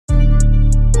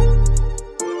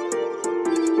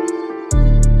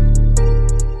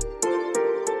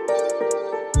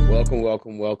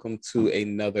Welcome to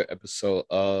another episode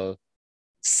of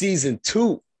season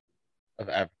 2 of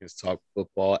Africans Talk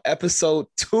Football. Episode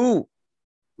 2,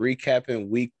 recapping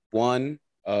week 1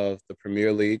 of the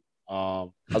Premier League.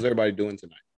 How's everybody doing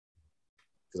tonight?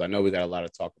 Because I know we got a lot to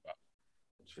talk about.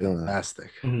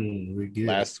 Fantastic. We're good.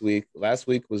 Last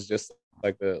week was just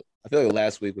like I feel like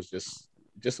last week was just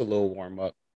a little warm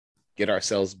up, get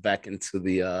ourselves back into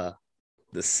the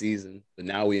season. But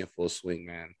now we in full swing,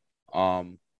 man.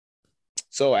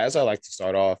 So as I like to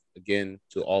start off, again,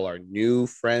 to all our new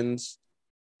friends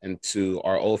and to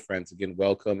our old friends, again,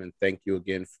 welcome and thank you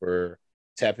again for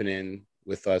tapping in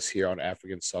with us here on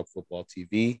African Talk Football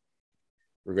TV.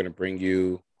 We're going to bring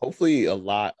you hopefully a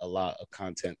lot of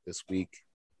content this week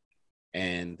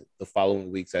and the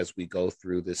following weeks as we go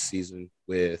through this season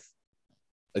with,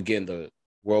 again, the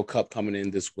World Cup coming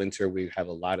in this winter. We have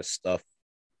a lot of stuff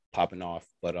popping off,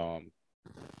 but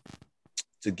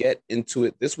to get into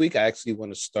it this week, I actually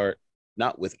want to start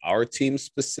not with our team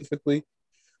specifically,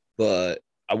 but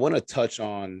I want to touch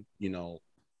on, the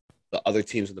other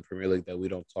teams in the Premier League that we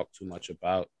don't talk too much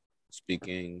about,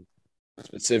 speaking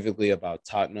specifically about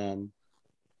Tottenham,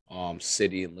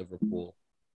 City, and Liverpool,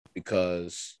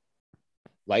 because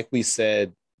like we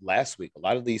said last week, a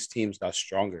lot of these teams got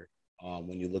stronger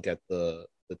when you look at the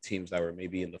teams that were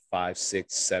maybe in the 5,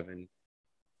 6, 7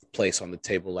 place on the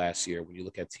table last year. When you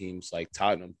look at teams like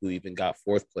Tottenham, who even got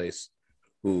 4th place,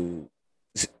 who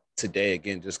today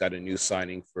again just got a new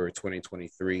signing for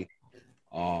 2023.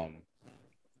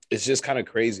 It's just kind of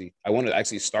crazy. I want to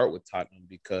actually start with Tottenham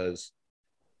because,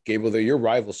 Gabriel, they're your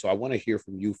rival, so I want to hear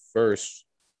from you first.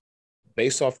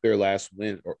 Based off their last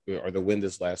win or the win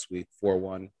this last week,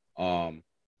 4-1,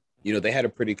 they had a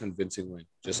pretty convincing win,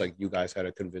 just like you guys had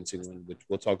a convincing win, which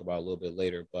we'll talk about a little bit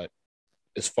later. But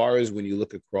as far as when you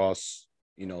look across,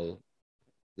 the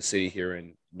city here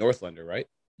in North London, right?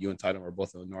 You and Tottenham are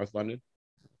both in North London.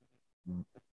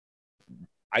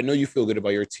 I know you feel good about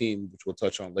your team, which we'll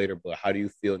touch on later, but how do you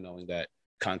feel knowing that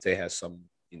Conte has some,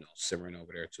 simmering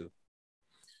over there too?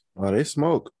 They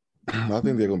smoke. I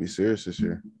think they're going to be serious this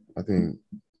year. I think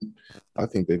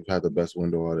they've had the best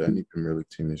window out of any Premier League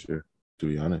team this year, to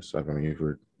be honest. I mean, if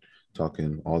we're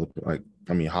talking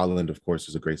Haaland, of course,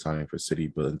 is a great signing for City,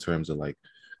 but in terms of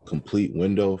complete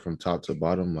window from top to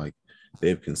bottom,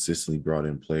 they've consistently brought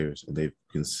in players and they've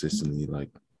consistently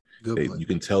you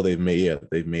can tell they've made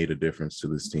a difference to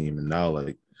this team. And now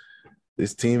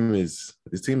this team is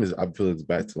I feel it's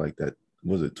back to that,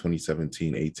 was it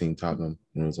 2017-18 Tottenham,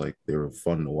 when it was they were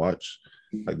fun to watch.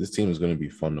 This team is going to be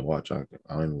fun to watch. I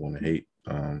don't even want to hate.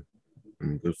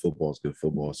 Good football is good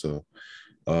football. So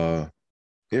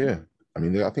yeah, I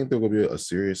think there will be a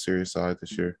serious side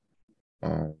this year.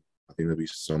 I think there'll be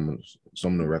some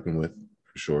to reckon with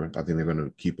for sure. I think they're going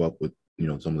to keep up with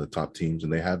some of the top teams,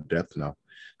 and they have depth now.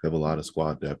 They have a lot of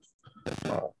squad depth.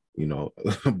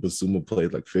 Basuma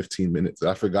played 15 minutes.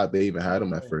 I forgot they even had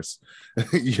him at first. I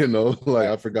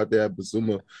forgot they had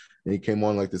Basuma, and he came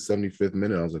on the 75th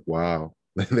minute. I was like, wow,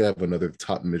 they have another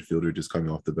top midfielder just coming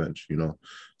off the bench.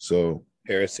 So.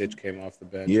 Perisic came off the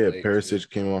bench. Yeah, Perisic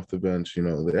came off the bench. They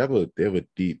have a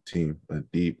deep team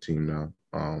now.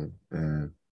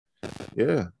 And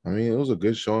yeah, it was a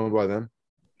good showing by them.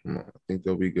 I think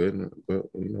they'll be good, but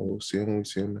we'll see them when we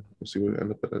see them. We'll see what end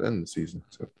up at the end of the season.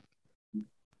 So,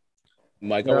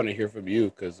 Mike, I want to hear from you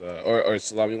because, or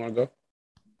Salam, you want to go?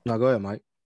 No, go ahead, Mike.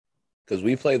 Because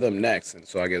we play them next, and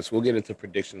so I guess we'll get into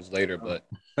predictions later. But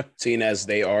seeing as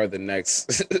they are the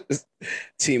next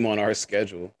team on our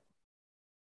schedule,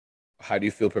 how do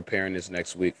you feel preparing this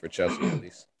next week for Chelsea, at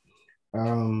least?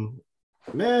 Man,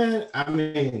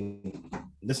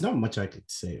 there's not much I could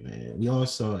say, man. We all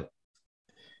saw it.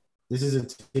 This is a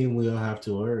team we don't have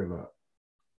to worry about.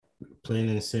 Plain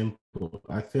and simple.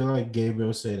 I feel like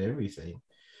Gabriel said everything.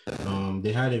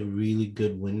 They had a really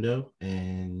good window,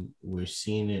 and we're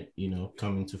seeing it,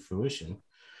 coming to fruition.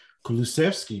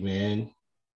 Kulusevski, man.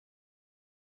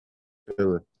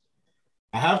 really?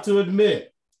 I have to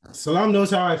admit, Salam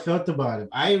knows how I felt about him.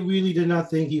 I really did not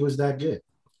think he was that good.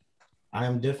 I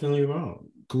am definitely wrong.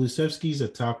 Kulusevski's a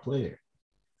top player.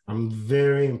 I'm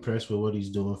very impressed with what he's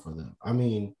doing for them.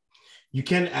 You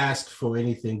can't ask for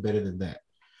anything better than that.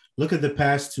 Look at the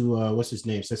pass to what's his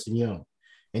name, Sessegnon,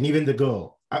 and even the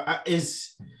goal. I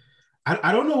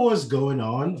don't know what's going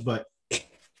on, but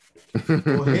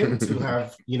for him to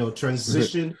have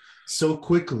transitioned so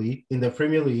quickly in the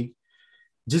Premier League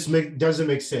doesn't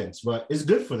make sense. But it's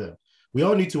good for them. We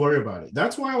all need to worry about it.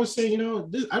 That's why I was saying,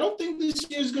 I don't think this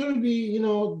year is going to be,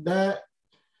 that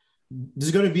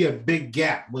there's going to be a big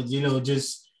gap with,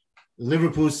 just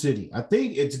Liverpool City. I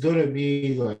think it's going to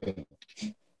be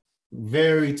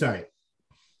Very tight.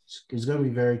 It's going to be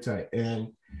very tight.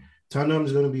 And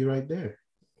Tottenham's going to be right there.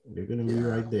 They're going to be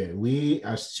right there. We,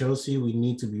 as Chelsea, we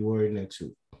need to be worried next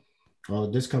week.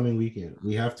 This coming weekend.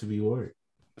 We have to be worried.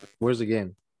 Where's the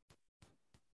game?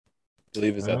 I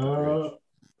believe it's at the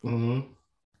Bridge.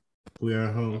 We are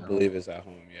at home. I believe it's at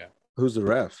home, yeah. Who's the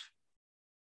ref?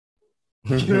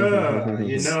 It's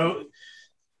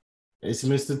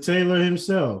Mr. Taylor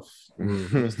himself,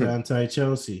 Mr.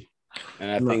 Anti-Chelsea.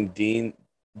 And I think Dean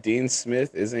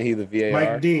Smith, isn't he the VAR?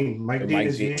 Mike Dean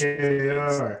is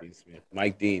VAR.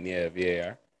 Mike Dean, yeah,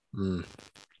 VAR.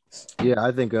 Yeah,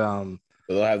 I think So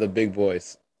they'll have the big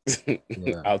boys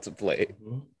out to play.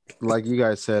 Like you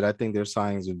guys said, I think their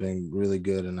signings have been really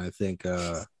good, and I think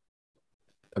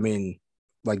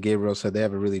like Gabriel said, they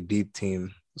have a really deep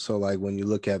team. So like when you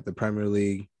look at the Premier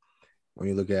League, when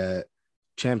you look at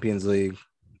Champions League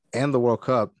and the World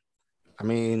Cup, I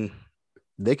mean,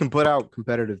 they can put out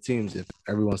competitive teams if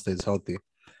everyone stays healthy.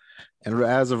 And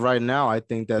as of right now, I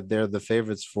think that they're the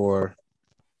favorites for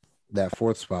that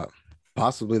 4th spot,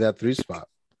 possibly that 3 spot,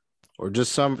 or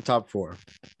just some top 4.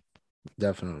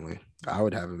 Definitely. I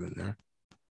would have them in there.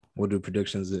 We'll do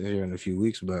predictions here in a few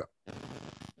weeks, but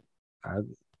I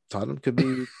thought them could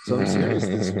be something serious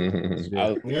this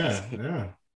year. Yeah.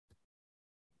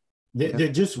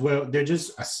 They're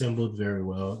just assembled very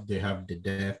well. They have the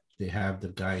depth. They have the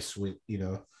guys with,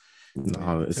 No,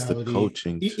 it's the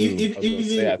coaching too.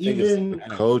 Even the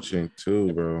coaching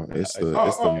too, bro. It's the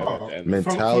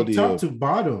mentality from top to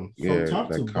bottom. From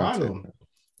top to bottom.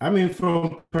 I mean,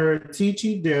 from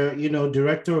Paratici, the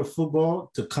director of football,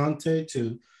 to Conte,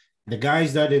 to the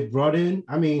guys that they brought in.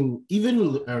 I mean, even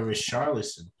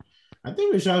Richarlison. I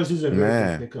think Richarlison's a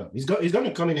very good pickup. He's going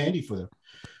to come in handy for them.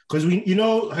 Because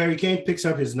Harry Kane picks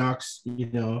up his knocks,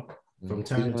 from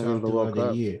time to time throughout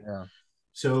the year. Yeah.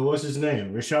 So what's his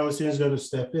name? Richarlison is going to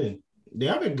step in. They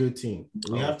have a good team.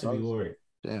 We have to be worried.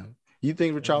 Yeah. You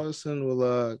think Richarlison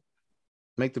will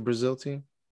make the Brazil team?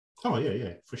 Oh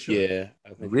yeah, for sure. Yeah,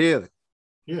 I think really.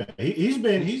 Yeah, he's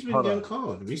been getting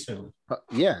called recently.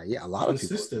 Yeah, a lot of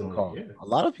people have been called. Yeah. A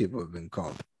lot of people have been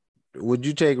called. Would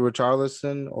you take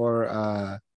Richarlison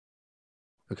or?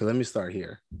 Okay, let me start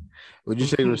here. Would you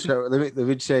take let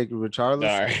me take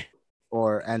Richarlison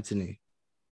or Anthony?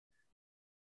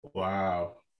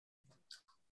 Wow.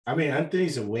 I mean,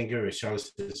 Anthony's a winger.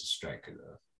 Richarlison is a striker,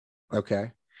 though.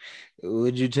 Okay.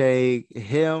 Would you take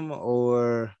him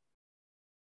or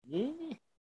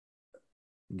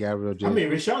Gabriel Jesus? I mean,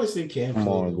 Richarlison can't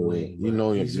play the wing.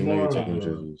 You're taking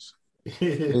Jesus.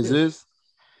 Is this?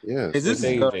 Yeah.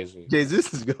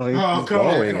 Jesus is going. Oh, come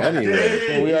on. Anyway.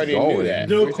 Well, we already knew that.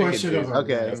 No question about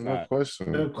that. Okay, no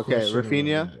question. Okay,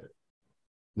 Rafinha?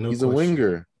 He's a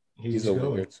winger. He's a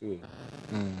winger, too.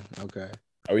 Okay.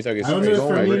 Are we talking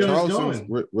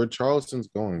Richarlison's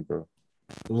going, bro.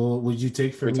 Well, would you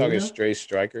take Firmino? We're talking straight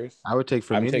strikers. I would take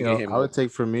Firmino. I would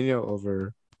take Firmino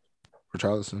over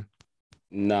Richarlison.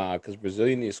 Nah, because Brazil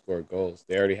need to score goals.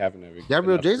 They already have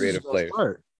Gabriel Jesus is going to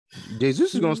start.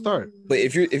 Jesus is going to start. But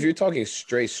if you're talking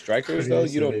straight strikers, though,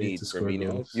 you don't need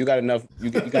Firmino. You got enough. You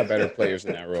got better players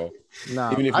in that role.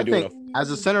 Nah, even if I think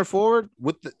as a center forward,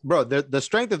 the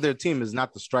strength of their team is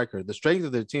not the striker. The strength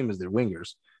of their team is their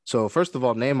wingers. So first of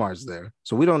all, Neymar's there.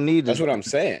 So we don't need. That's what I'm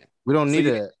saying. We don't need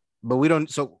it. But we don't.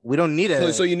 So we don't need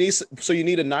it. So you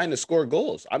need a 9 to score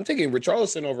goals. I'm taking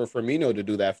Richarlison over Firmino to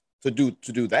do that. To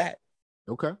do that.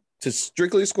 Okay. To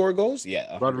strictly score goals,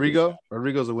 yeah.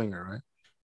 Rodrigo's a winger, right?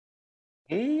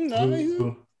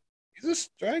 No, he's a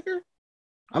striker.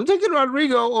 I'm taking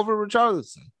Rodrigo over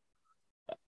Richarlison.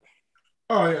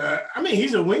 Oh, yeah. I mean,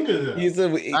 he's a winger, though.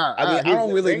 I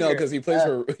don't really know because he plays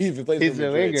for he's for Madrid,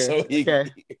 a winger. So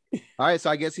okay. All right, so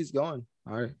I guess he's going.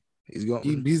 All right. He's going.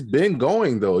 He's been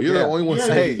going though. You're the only one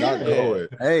saying not going.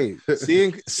 Hey, see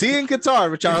in Qatar,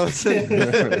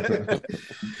 Richarlison.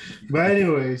 But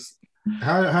anyways,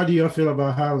 how do y'all feel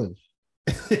about Haaland?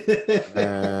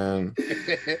 And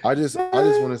I just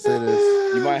want to say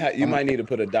this. You might need to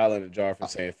put $1 in the jar for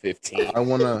saying 15. I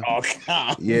want to.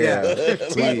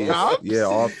 Please. Yeah,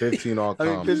 all 15 all comp.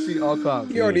 I mean, 15 all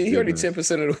comp. He already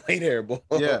 10% of the way there, boy.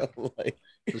 Yeah.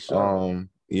 For sure.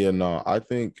 Yeah, no, I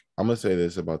think I'm gonna say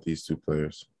this about these two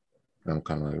players. I'm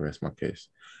kind of like rest my case.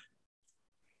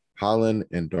 Haaland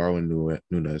and Darwin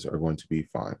Núñez are going to be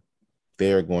fine.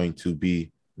 They are going to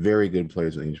be very good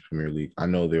players in the English Premier League. I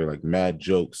know they're like mad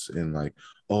jokes and like,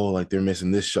 oh, like they're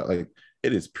missing this shot. Like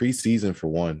it is preseason for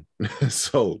one.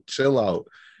 So chill out.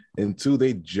 And two,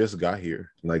 they just got here.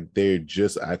 Like they're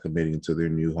just acclimating to their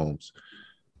new homes.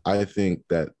 I think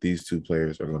that these two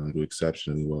players are going to do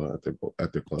exceptionally well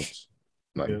at their clubs.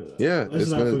 Like, yeah, Let's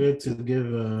it's not gonna. forget to give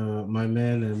my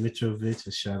man Mitrovic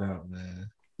a shout out, man.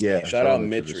 Yeah, Shout out to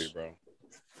Mitri, this. bro.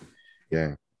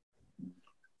 Yeah,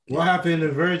 What happened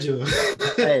to Virgil?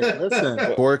 Hey, listen.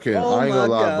 twerking. Oh I ain't my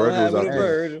gonna lie, God, what Virgil was happened out to there.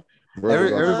 Virgil?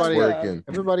 Virgil was out there God. twerking.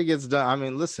 Everybody gets done. I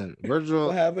mean, listen, Virgil.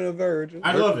 What happened to Virgil?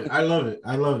 I love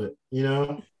it. You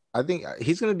know, I think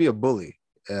he's going to be a bully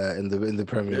in the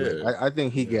Premier League. Yeah. I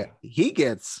think he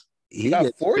gets He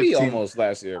got 40 15. almost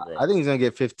last year, bro. I think he's going to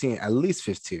get 15, at least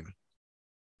 15.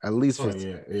 At least oh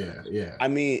 15. yeah. I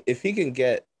mean, if he can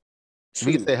get If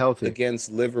he can stay healthy. against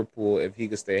Liverpool, if he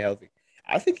can stay healthy,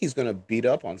 I think he's going to beat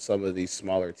up on some of these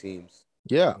smaller teams.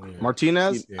 Yeah.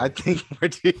 Martinez, Yeah. I think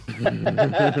Martinez.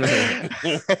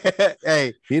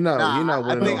 Hey, he not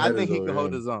winning. I think he can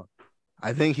hold his own.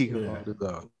 I think he can hold his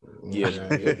own.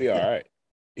 Yeah, he'll be all right.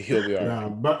 He'll be all right.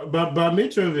 Nah, but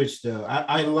Mitrovic though,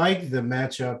 I like the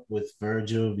matchup with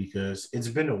Virgil because it's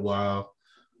been a while.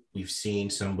 We've seen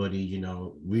somebody, you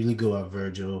know, really go at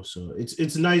Virgil, so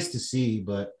it's nice to see.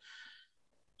 But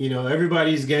you know,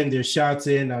 everybody's getting their shots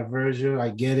in at Virgil. I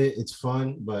get it; it's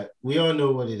fun, but we all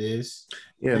know what it is.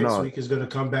 Yeah, Next week is going to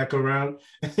come back around,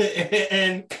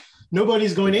 and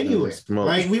nobody's going anywhere. Smoke.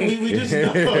 Like we just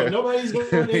know nobody's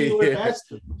going anywhere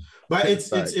fast. But it's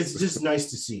Facts. just nice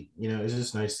to see. You know, it's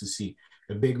just nice to see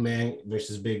a big man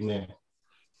versus big man.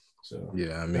 So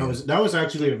Yeah, I mean, that was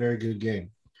actually a very good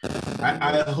game.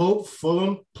 I hope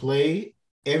Fulham play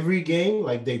every game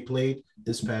like they played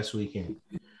this past weekend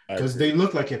because they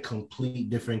look like a complete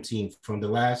different team from the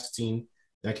last team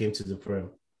that came to the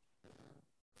Prem.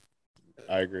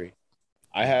 I agree.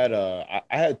 I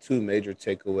had two major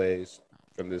takeaways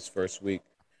from this first week.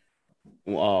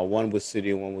 One with City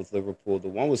and one with Liverpool. The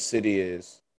one with City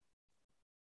is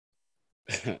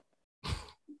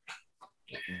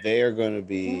they are going to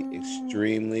be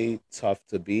extremely tough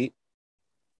to beat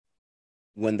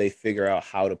when they figure out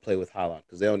how to play with Haaland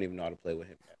because they don't even know how to play with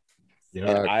him yet.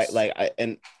 Yeah.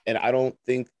 And I don't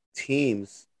think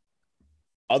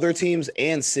other teams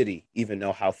and City even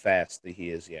know how fast that he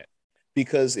is yet.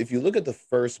 Because if you look at the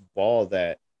first ball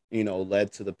that, you know,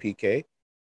 led to the PK,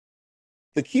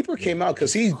 the keeper came out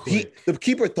because the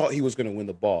keeper thought he was going to win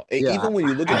the ball. Yeah, even when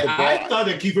you look at the ball, I thought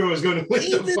the keeper was going to win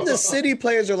the ball. Even the City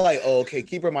players are like, oh, okay,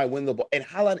 keeper might win the ball. And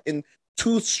Haaland in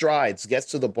 2 strides gets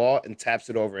to the ball and taps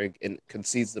it over and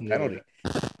concedes the penalty.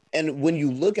 And when you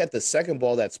look at the second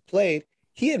ball that's played,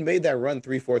 he had made that run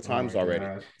 3-4 times already.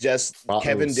 God. Just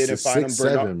Kevin didn't find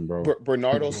him.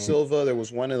 Bernardo Mm-hmm. Silva, there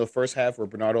was one in the first half where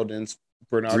Bernardo Grealish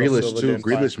Silva too. didn't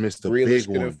Grealish missed a big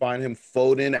one. Couldn't find him.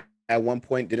 Foden at one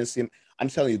point didn't see him. I'm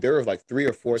telling you, there were like 3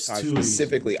 or 4 times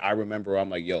specifically. I remember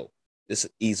I'm like, yo, this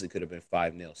easily could have been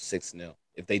 5-0, 6-0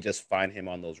 if they just find him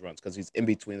on those runs because he's in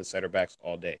between the center backs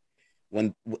all day.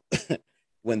 When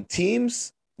when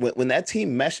that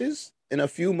team meshes in a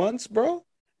few months, bro,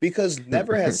 because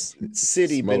never has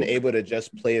City been able to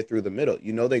just play it through the middle.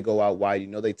 You know, they go out wide. You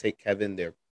know, they take Kevin,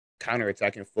 they're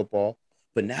counterattacking football.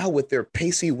 But now with their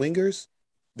pacey wingers,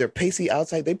 their pacey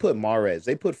outside, they put Mahrez,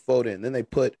 they put Foden, then they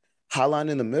put Haaland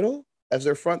in the middle as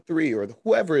their front three or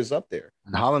whoever is up there.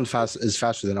 And Haaland is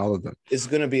faster than all of them. It's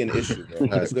going to be an issue, bro.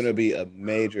 It's going to be a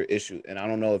major issue. And I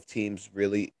don't know if teams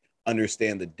really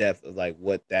understand the depth of like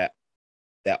what that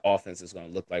offense is going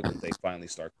to look like when they finally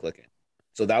start clicking.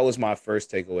 So that was my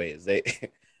first takeaway is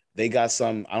they got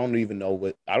some, I don't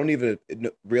even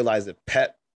realize that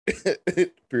Pep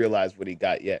realized what he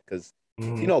got yet. Cause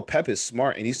you know, Pep is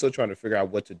smart and he's still trying to figure out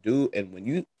what to do. And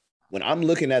when I'm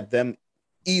looking at them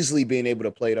easily being able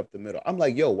to play it up the middle, I'm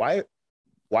like, yo, why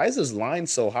is this line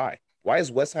so high? Why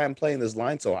is West Ham playing this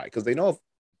line so high? Because they know if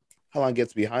Haaland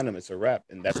gets behind them, it's a wrap.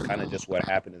 And that's kind of just what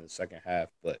happened in the second half.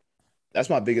 But that's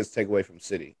my biggest takeaway from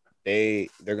City. They're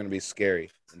going to be scary.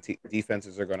 And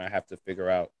defenses are going to have to figure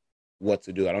out what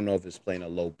to do. I don't know if it's playing a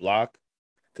low block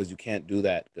because you can't do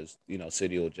that because, you know,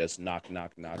 City will just knock,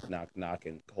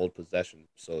 and hold possession.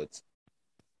 So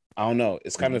I don't know.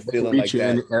 It's kind of feeling like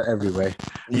that. Every way.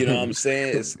 You know what I'm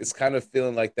saying? It's kind of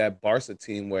feeling like that Barca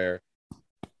team where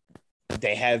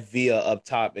they have Villa up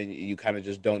top and you kind of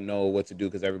just don't know what to do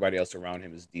because everybody else around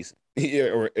him is decent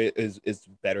or is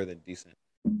better than decent.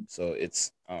 So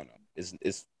I don't know.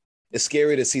 It's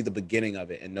scary to see the beginning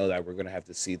of it and know that we're going to have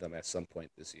to see them at some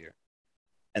point this year.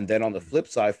 And then on the flip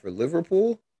side for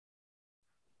Liverpool,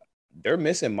 they're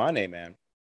missing Mane, man.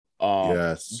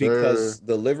 Yes, sir. Because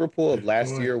the Liverpool of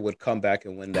last year would come back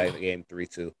and win that game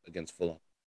 3-2 against Fulham.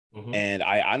 Mm-hmm. And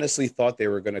I honestly thought they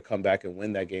were going to come back and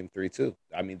win that game 3-2.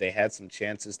 I mean, they had some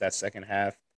chances that second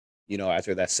half, you know,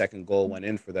 after that second goal went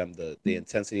in for them, the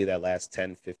intensity of that last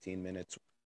 10, 15 minutes,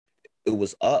 it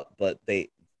was up, but they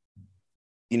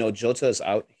Jota is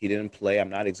out. He didn't play. I'm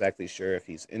not exactly sure if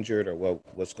he's injured or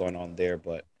what's going on there,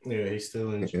 but Yeah, he's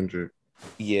still injured.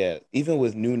 yeah, even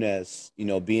with Nunes,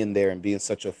 being there and being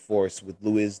such a force with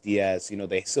Luis Diaz,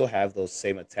 they still have those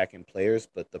same attacking players,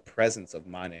 but the presence of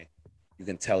Mane, you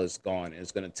can tell is gone, and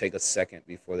it's going to take a second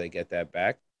before they get that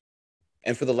back.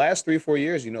 And for the last 3 or 4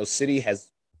 years, City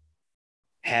has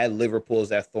had Liverpool as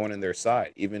that thorn in their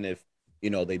side, even if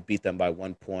they beat them by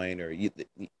 1 point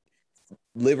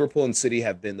Liverpool and City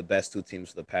have been the best two teams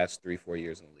for the past 3 or 4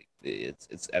 years in the league.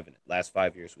 It's evident. Last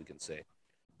 5 years, we can say.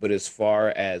 But as far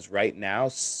as right now,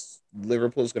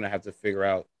 Liverpool's going to have to figure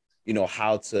out,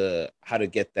 how to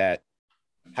get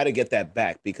that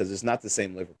back because it's not the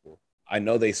same Liverpool. I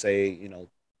know they say,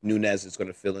 Nunes is going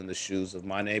to fill in the shoes of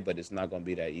Mane, but it's not going to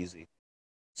be that easy.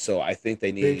 So I think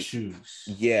they big need, shoes.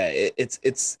 yeah,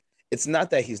 it's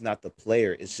not that he's not the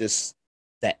player. It's just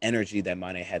that energy that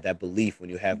Mane had, that belief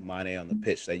when you have Mane on the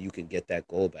pitch that you can get that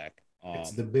goal back.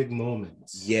 It's the big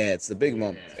moments. Yeah, it's the big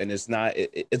moments, and it's not.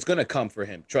 It's gonna come for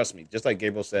him. Trust me. Just like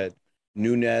Gabriel said,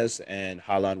 Nunes and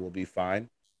Haaland will be fine,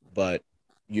 but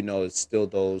it's still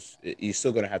those. You're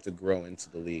still gonna have to grow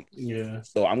into the league. Yeah.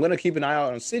 So I'm gonna keep an eye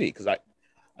out on City because I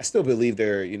still believe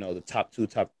they're the top two,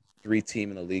 top three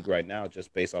team in the league right now,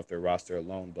 just based off their roster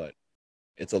alone. But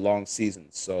it's a long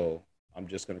season, so I'm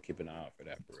just gonna keep an eye out for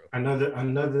that, for real. Another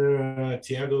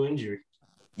Thiago injury.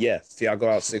 Yes, Thiago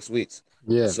out 6 weeks.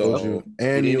 Yeah. So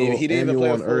and he didn't even play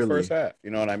a full early. first half.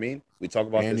 You know what I mean? We talk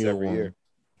about this every year.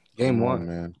 Game one,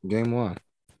 man. Game one.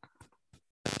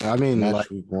 I mean,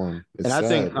 Match week 1. It's and I sad,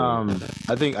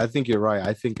 think I think you're right.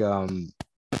 I think and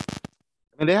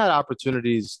they had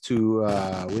opportunities to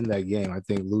win that game. I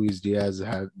think Luis Diaz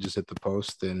had just hit the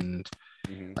post, and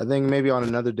I think maybe on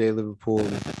another day Liverpool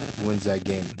wins that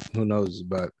game. Who knows?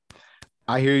 But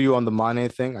I hear you on the Mane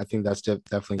thing. I think that's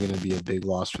definitely going to be a big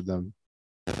loss for them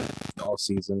all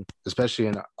season, especially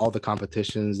in all the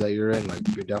competitions that you're in. Like,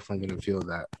 you're definitely going to feel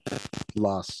that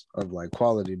loss of like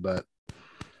quality. But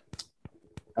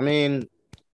I mean,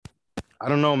 I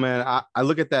don't know, man. I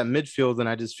look at that midfield and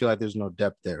I just feel like there's no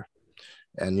depth there.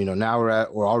 And now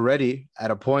we're already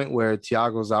at a point where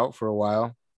Thiago's out for a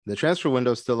while. The transfer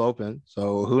window is still open,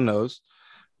 so who knows?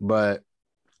 But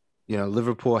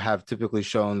Liverpool have typically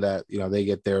shown that they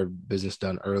get their business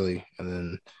done early, and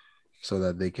then so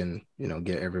that they can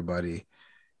get everybody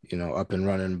up and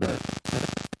running. But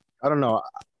I don't know.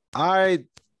 I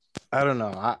don't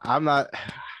know. I'm not.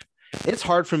 It's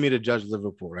hard for me to judge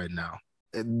Liverpool right now.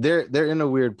 They're in a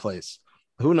weird place.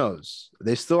 Who knows?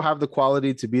 They still have the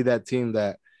quality to be that team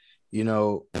that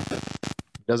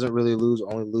doesn't really lose,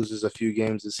 only loses a few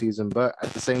games this season. But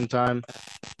at the same time,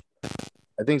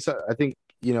 I think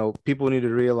people need to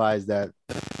realize that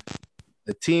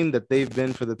the team that they've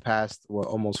been for the past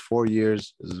almost 4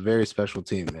 years is a very special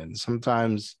team, and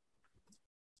sometimes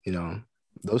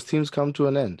those teams come to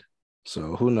an end.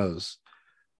 So who knows?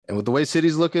 And with the way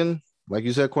City's looking, like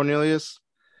you said, Cornelius,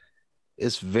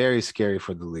 it's very scary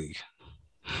for the league.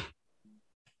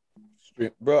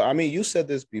 Bro, I mean, you said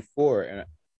this before, and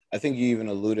I think you even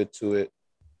alluded to it,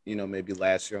 maybe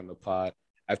last year on the pod.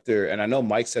 And I know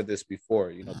Mike said this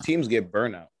before, teams get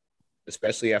burnout,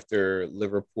 especially after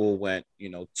Liverpool went,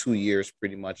 2 years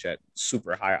pretty much at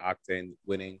super high octane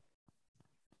winning,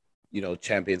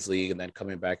 Champions League, and then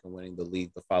coming back and winning the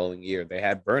league the following year. They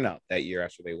had burnout that year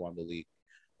after they won the league.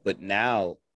 But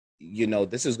now,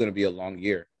 this is going to be a long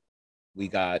year. We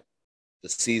got the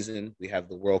season, we have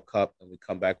the World Cup, and we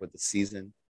come back with the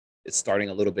season. It's starting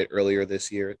a little bit earlier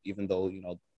this year, even though,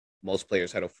 most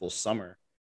players had a full summer.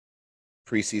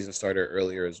 Preseason started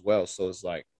earlier as well. So it's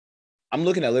like, I'm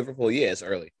looking at Liverpool. Yeah, it's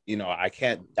early. I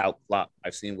can't doubt Klopp.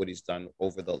 I've seen what he's done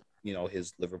over the,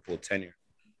 his Liverpool tenure.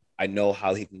 I know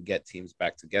how he can get teams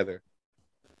back together.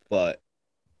 But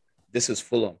this is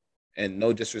Fulham. And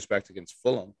no disrespect against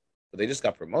Fulham, but they just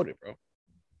got promoted, bro.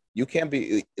 You can't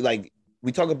be like,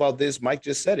 we talk about this. Mike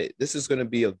just said it. This is going to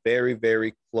be a very,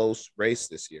 very close race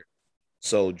this year.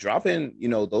 So dropping,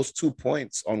 those 2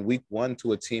 points on week 1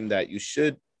 to a team that you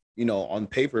should, on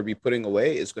paper be putting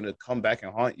away is going to come back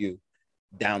and haunt you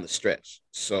down the stretch.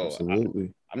 So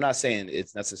absolutely. I'm not saying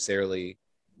it's necessarily,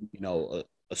 a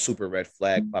super red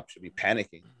flag. Klopp should be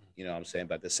panicking. What I'm saying?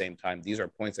 But at the same time, these are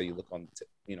points that you look on,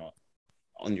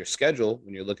 on your schedule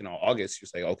when you're looking on August. You're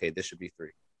saying, okay, this should be 3.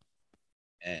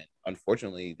 And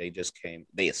unfortunately, they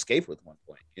escaped with 1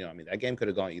 point. That game could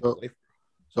have gone either way.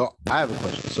 So I have a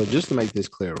question. So just to make this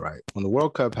clear, right? When the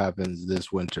World Cup happens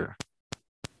this winter,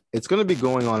 it's going to be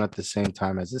going on at the same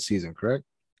time as the season, correct?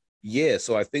 Yeah.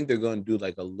 So I think they're going to do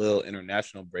like a little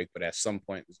international break, but at some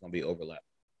point, there's going to be overlap.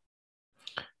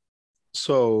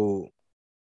 So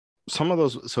some of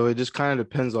those. So it just kind of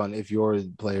depends on if your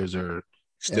players are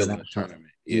Still in that the tournament.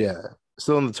 Yeah,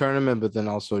 still in the tournament, but then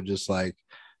also just like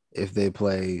if they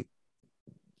play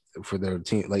for their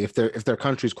team, like if their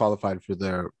country's qualified for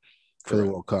the Correct.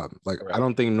 World Cup. Like Correct. I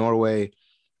don't think Norway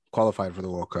qualified for the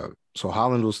World Cup, so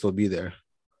Haaland will still be there.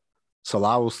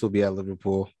 Salah will still be at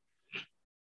Liverpool.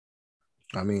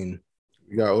 I mean,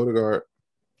 You got Odegaard.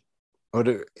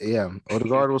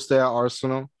 Odegaard will stay at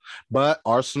Arsenal, but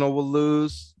Arsenal will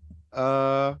lose.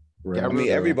 I mean,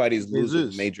 everybody's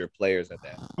losing major players at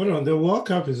that. Hold on, the World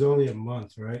Cup is only a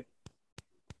month, right?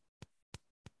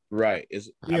 Right.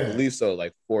 I believe so,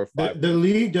 like 4 or 5. The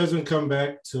league doesn't come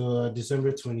back to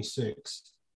December 26th.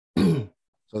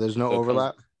 So there's no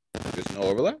overlap? There's no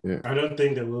overlap? Yeah. I don't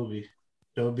think there will be.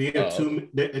 There will be a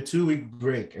 2-week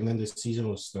break, and then the season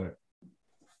will start.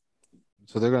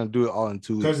 So they're going to do it all in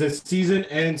 2 weeks. Because the season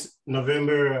ends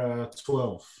November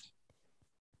 12th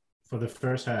for the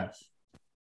first half.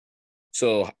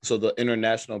 So the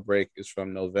international break is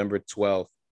from November 12th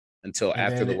until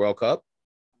after the World Cup?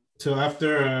 Till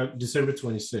after December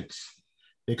 26th.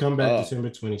 They come back December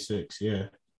 26th, yeah.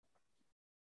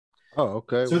 Oh,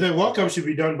 okay. So the World Cup should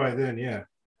be done by then, yeah.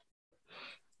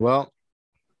 Well,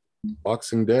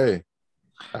 Boxing Day.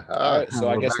 All right, so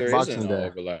I guess there isn't no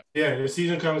overlap. Yeah, the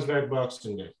season comes back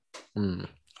Boxing Day.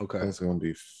 Okay. That's going to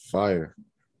be fire.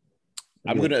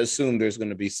 I'm going to assume there's going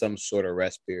to be some sort of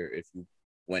rest period if you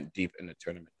went deep in the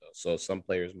tournament, though. So some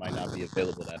players might not be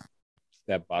available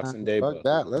that Boxing Day. Fuck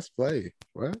that. Let's play.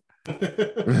 What?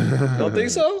 Don't think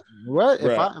so? What?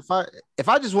 If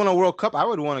I just won a World Cup, I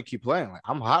would want to keep playing. Like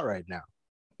I'm hot right now.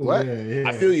 What? Yeah.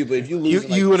 I feel you, but if you lose,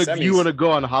 you want to go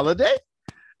on holiday?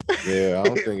 Yeah, I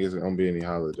don't think it's gonna be any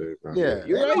holiday. Bro. Yeah,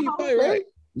 you're right. You're probably right.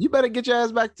 You better get your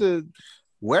ass back to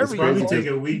wherever you're. Take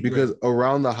a week because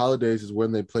around the holidays is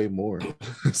when they play more.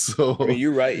 So I mean,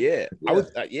 you're right. Yeah,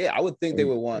 I would think they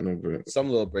would want some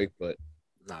little break, but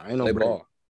ain't no break. Ball.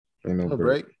 Ain't no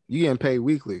break. You getting paid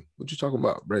weekly? What you talking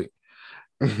about? Break?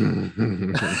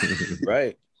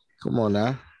 Right. Come on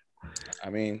now. I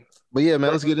mean. But yeah,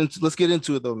 man, let's get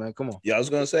into it though, man. Come on. Yeah, I was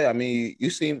gonna say. I mean, you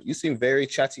seem very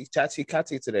chatty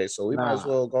today, so we might as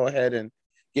well go ahead and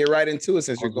get right into it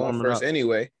since you're going first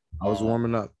anyway. I was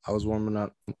warming up.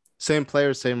 Same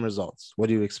players, same results. What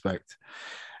do you expect?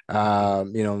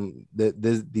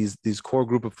 These core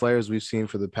group of players we've seen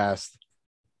for the past.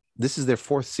 This is their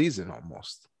fourth season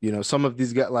almost. Some of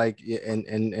these guys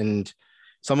and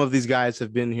some of these guys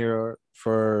have been here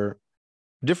for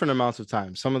different amounts of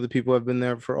time. Some of the people have been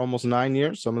there for almost 9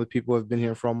 years. Some of the people have been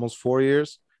here for almost 4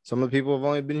 years. Some of the people have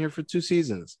only been here for 2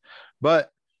 seasons.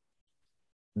 But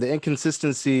the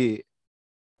inconsistency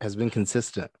has been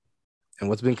consistent. And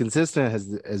what's been consistent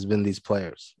has been these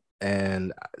players.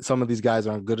 And some of these guys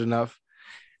aren't good enough.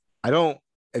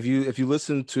 If you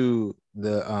listen to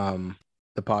the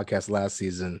podcast last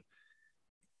season,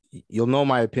 you'll know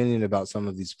my opinion about some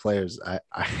of these players. I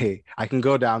can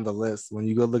go down the list. When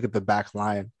you go look at the back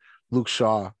line, Luke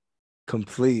Shaw,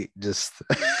 complete, just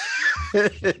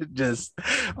just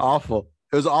awful.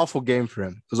 It was an awful game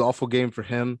for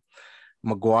him.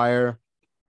 Maguire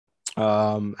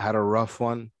had a rough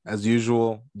one as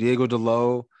usual. Diego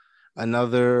Dalot,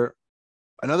 another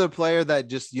player that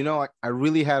just I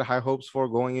really had high hopes for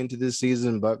going into this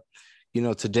season, but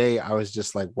today I was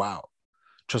just like, wow.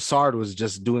 Trossard was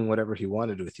just doing whatever he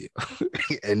wanted with you.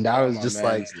 And now it's just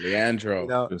like Leandro.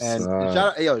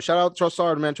 Shout out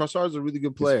Trossard, man. Trossard's a really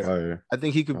good player. I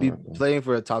think he could be playing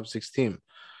for a top 6 team.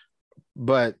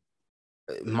 But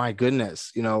my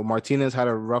goodness, Martinez had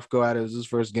a rough go at it. It was his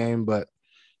first game, but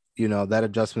that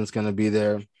adjustment's gonna be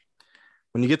there.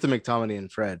 When you get to McTominay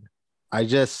and Fred,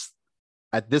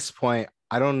 at this point,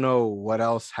 I don't know what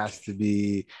else has to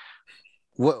be.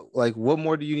 What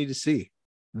more do you need to see?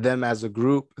 Them as a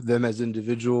group, them as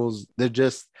individuals,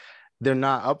 they're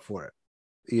not up for it,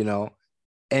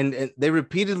 and they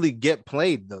repeatedly get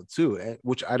played though too,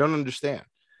 which I don't understand.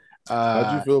 How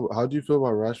do you feel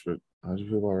about Rashford?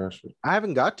 I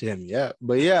haven't got to him yet,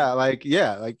 but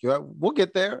we'll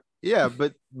get there. Yeah,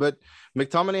 but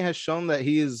McTominay has shown that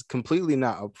he is completely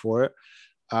not up for it.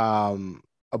 A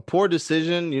poor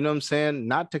decision, you know what I'm saying?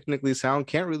 Not technically sound,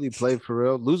 can't really play for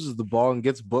real, loses the ball and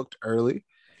gets booked early.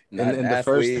 In the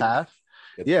first half,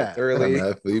 early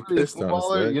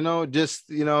footballer, you just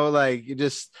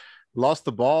lost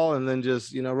the ball and then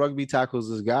just rugby tackles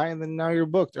this guy and then now you're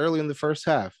booked early in the first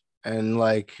half and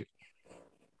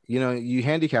you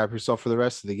handicap yourself for the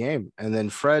rest of the game. And then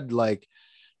Fred, we're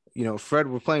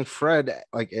playing Fred in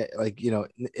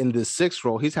the 6th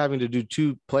role. He's having to do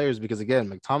 2 players because again,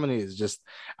 McTominay is just.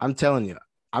 I'm telling you,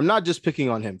 I'm not just picking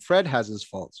on him. Fred has his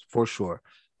faults for sure.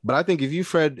 But I think if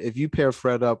you pair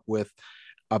Fred up with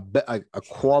a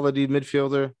quality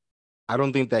midfielder, I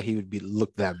don't think that he would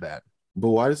look that bad. But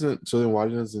why doesn't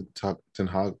Ten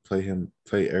Hag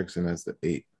play Eriksen as the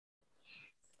 8?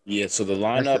 Yeah, so the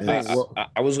That's the lineup, thing.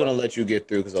 I was gonna let you get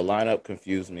through because the lineup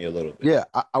confused me a little bit. Yeah,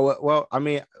 I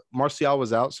mean, Martial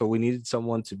was out, so we needed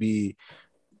someone to be,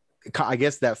 I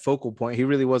guess, that focal point. He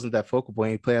really wasn't that focal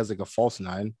point. He played as like a false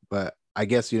 9, but I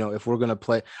guess, if we're gonna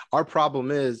play, our problem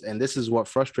is, and this is what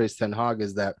frustrates Ten Hag,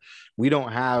 is that we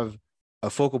don't have a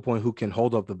focal point who can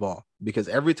hold up the ball, because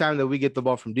every time that we get the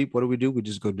ball from deep, what do? We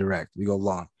just go direct. We go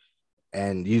long.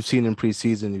 And you've seen in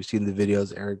preseason, you've seen the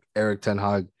videos, Eric Ten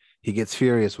Hag, he gets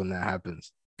furious when that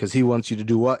happens because he wants you to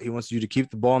do what? He wants you to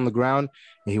keep the ball on the ground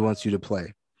and he wants you to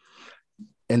play.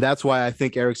 And that's why I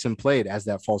think Eriksen played as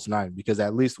that false 9, because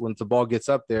at least when the ball gets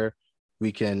up there,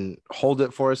 we can hold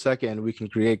it for a second and we can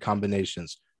create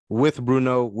combinations with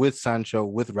Bruno, with Sancho,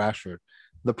 with Rashford.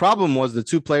 The problem was the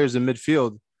 2 players in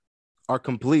midfield are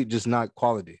complete, just not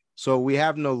quality. So we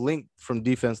have no link from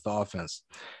defense to offense.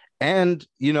 And,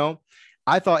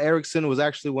 I thought Eriksen was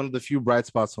actually one of the few bright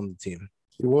spots on the team.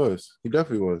 He was. He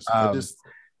definitely was. He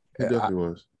definitely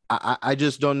was. I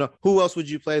just don't know. Who else would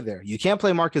you play there? You can't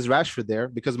play Marcus Rashford there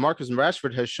because Marcus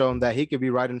Rashford has shown that he could be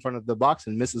right in front of the box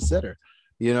and miss a sitter.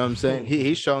 You know what I'm saying?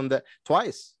 He's shown that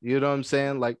twice. You know what I'm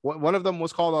saying? Like one of them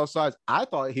was called offside. I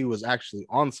thought he was actually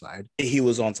onside. He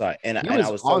was onside. And I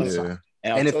was onside.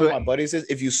 And I was telling my buddies,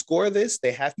 if you score this,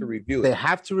 they have to review it. They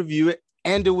have to review it.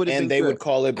 And it would have been they good. would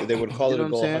call it. They would call it a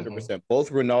goal 100%.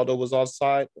 Both Ronaldo was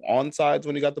onsides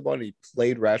when he got the ball, and he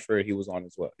played Rashford. He was on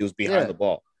as well. He was behind the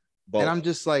ball. And I'm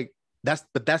just like, that's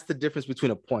the difference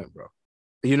between a point, bro.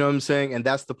 You know what I'm saying? And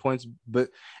that's the points, but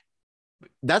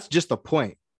that's just a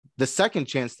point. The second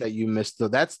chance that you missed, though,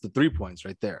 that's the 3 points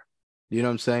right there. You know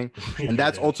what I'm saying? And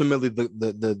that's ultimately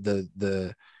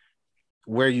the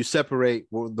where you separate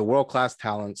the world-class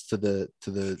talents to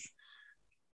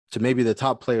maybe the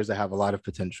top players that have a lot of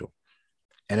potential.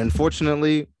 And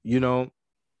unfortunately,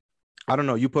 I don't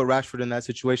know, you put Rashford in that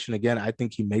situation again, I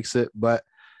think he makes it, but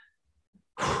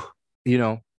he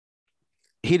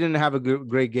didn't have a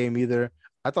great game either.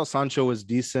 I thought Sancho was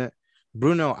decent.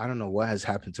 Bruno, I don't know what has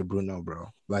happened to Bruno, bro.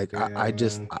 Like,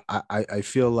 I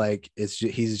feel like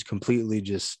he's completely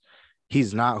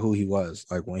he's not who he was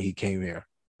like when he came here.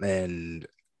 And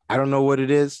I don't know what it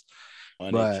is.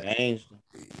 Money changed.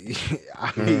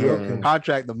 I mean,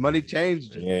 contract, the money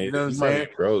changed. Yeah, you know what I'm saying?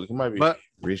 He might be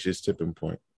reached his tipping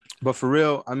point. But for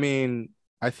real, I mean,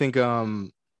 I think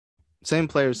same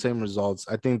players, same results.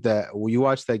 I think that when you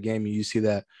watch that game, you see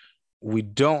that we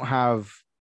don't have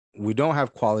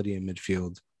quality in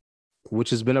midfield, which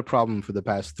has been a problem for the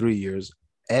past 3 years.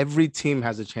 Every team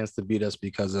has a chance to beat us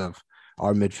because of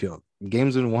our midfield.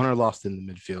 Games been won or lost in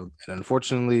the midfield, and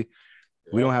unfortunately,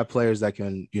 we don't have players that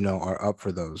can, are up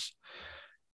for those.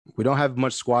 We don't have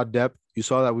much squad depth. You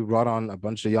saw that we brought on a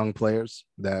bunch of young players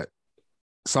that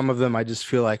some of them I just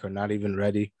feel like are not even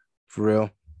ready for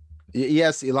real.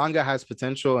 Yes, Ilanga has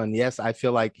potential. And yes, I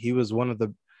feel like he was one of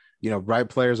the, bright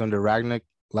players under Ragnick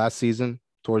last season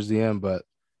towards the end, but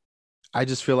I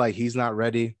just feel like he's not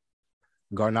ready.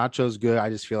 Garnacho's good. I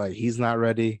just feel like he's not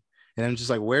ready. And I'm just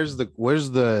like, where's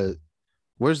the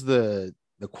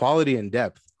quality and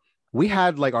depth? We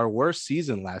had like our worst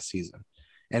season last season,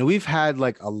 and we've had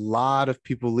like a lot of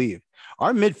people leave.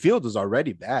 Our midfield was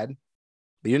already bad.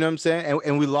 You know what I'm saying?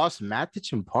 And we lost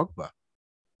Matic and Pogba,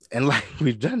 and like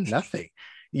we've done nothing.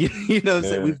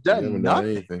 We've done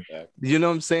nothing. You know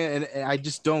what I'm saying? And I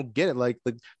just don't get it. Like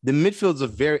the midfields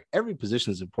are every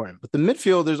position is important, but the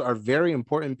midfielders are very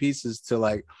important pieces to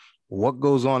like what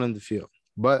goes on in the field.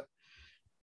 But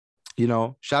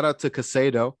shout out to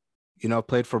Casado,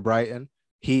 played for Brighton.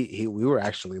 We were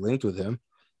actually linked with him,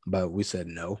 but we said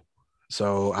no.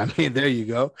 So I mean, there you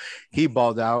go. He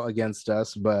balled out against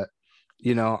us, but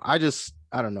I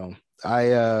don't know.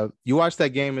 You watch that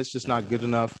game, it's just not good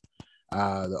enough.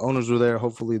 The owners were there.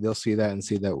 Hopefully they'll see that and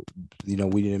see that,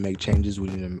 we need to make changes. We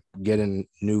need to get in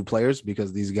new players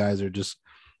because these guys are just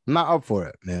not up for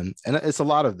it, man. And it's a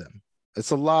lot of them. It's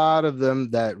a lot of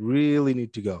them that really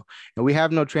need to go. And we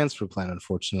have no transfer plan,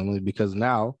 unfortunately, because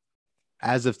now,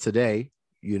 as of today,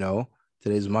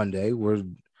 today's Monday, we're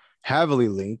heavily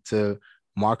linked to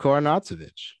Marko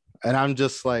Arnautovic. And I'm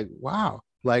just like, wow,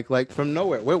 like from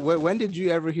nowhere. When did you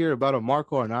ever hear about a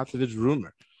Marko Arnautovic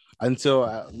rumor? Until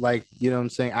what I'm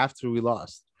saying, after we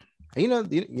lost. And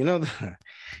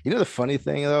the funny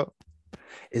thing though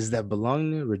is that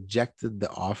Bologna rejected the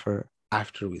offer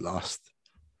after we lost.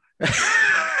 They said,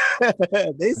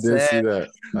 I did see that.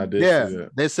 See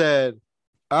that. They said,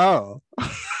 oh,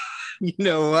 you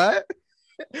know what?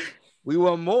 We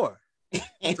want more.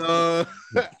 So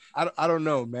I don't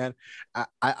know, man.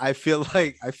 I feel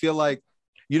like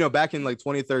back in like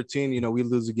 2013, we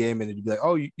lose a game and it'd be like,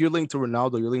 oh, you're linked to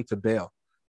Ronaldo, you're linked to Bale.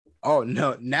 Oh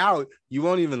no, now you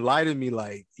won't even lie to me,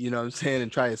 like, what I'm saying,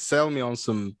 and try to sell me on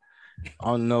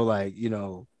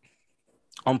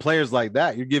on players like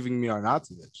that. You're giving me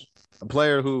Arnautovic, a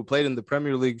player who played in the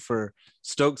Premier League for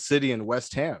Stoke City and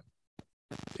West Ham.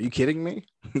 Are you kidding me?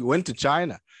 He went to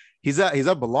China. He's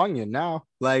at Bologna now.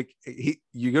 Like,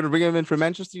 you're gonna bring him in for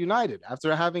Manchester United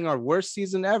after having our worst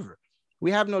season ever.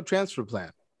 We have no transfer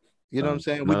plan. You know what I'm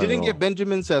saying? We didn't get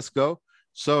Benjamin Sesko,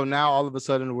 so now all of a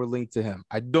sudden we're linked to him.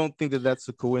 I don't think that that's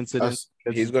a coincidence.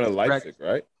 He's going to Leipzig,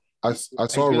 right? I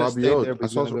saw Rabiot. I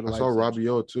saw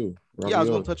Rabiot too. Yeah, I was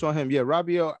going to touch on him. Yeah,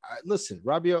 Rabiot. Listen,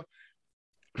 Rabiot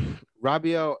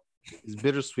is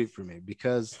bittersweet for me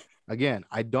because, again,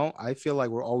 I feel like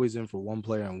we're always in for one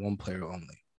player and one player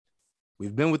only.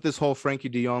 We've been with this whole Frankie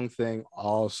de Jong thing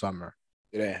all summer.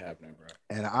 It ain't happening, bro.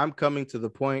 And I'm coming to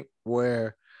the point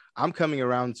where I'm coming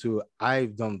around to, I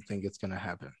don't think it's going to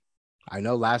happen. I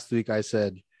know last week I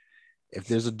said, if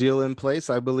there's a deal in place,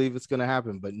 I believe it's going to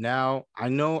happen. But now I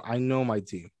know my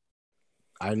team.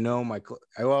 I know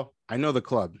I know the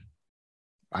club.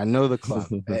 I know the club.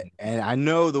 And I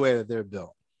know the way that they're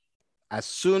built. As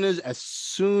soon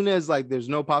as like there's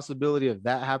no possibility of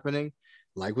that happening,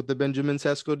 like with the Benjamin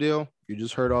Sesko deal, you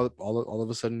just heard all of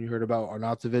a sudden you heard about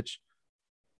Arnautovic.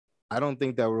 I don't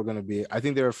think that we're going to be. I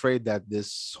think they're afraid that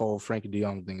this whole Frankie de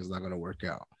Jong thing is not going to work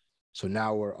out. So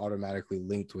now we're automatically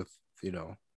linked with,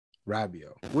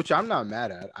 Rabiot, which I'm not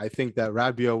mad at. I think that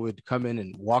Rabiot would come in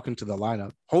and walk into the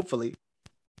lineup. Hopefully,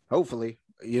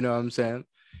 you know what I'm saying?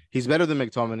 He's better than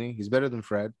McTominay. He's better than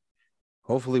Fred.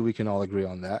 Hopefully we can all agree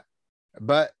on that.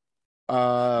 But,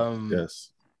 yes,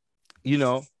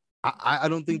 I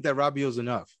don't think that Rabiot's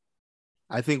enough.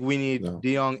 I think we need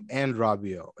De Jong and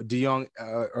Rabiot. De Jong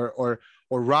or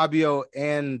Rabiot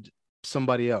and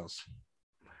somebody else.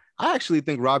 I actually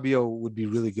think Rabiot would be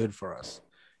really good for us.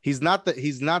 He's not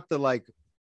the like.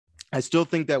 I still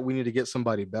think that we need to get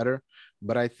somebody better,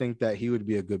 but I think that he would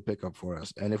be a good pickup for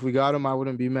us. And if we got him, I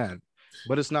wouldn't be mad.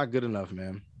 But it's not good enough,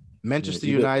 man. Manchester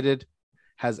United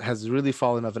has really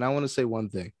fallen off. And I want to say one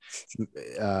thing.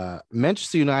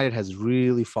 Manchester United has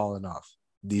really fallen off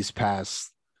these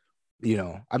past,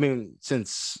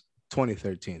 since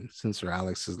 2013, since Sir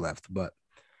Alex has left. But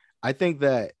I think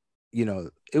that,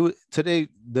 it was today,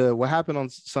 what happened on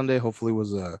Sunday hopefully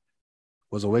was a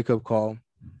wake-up call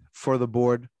for the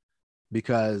board,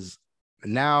 because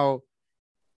now,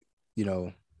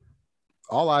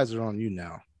 all eyes are on you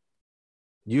now.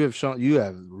 You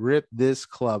have ripped this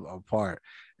club apart.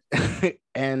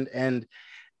 and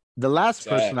the last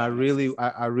person I really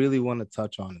want to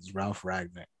touch on is Ralph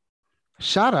Ragnick.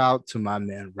 Shout out to my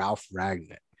man Ralph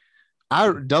Ragnick.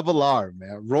 Double R,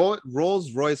 man.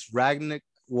 Rolls Royce Ragnick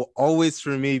will always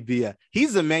for me be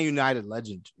he's a Man United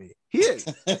legend to me. He is.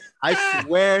 I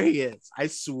swear he is. I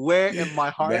swear in my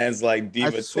heart. Man's like Di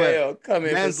Matteo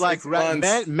coming. Man's like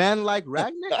man like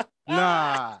Ragnick.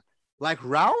 Nah, like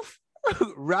Ralph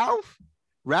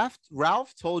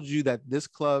told you that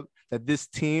this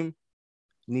team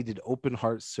needed open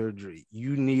heart surgery.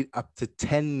 You need up to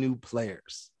 10 new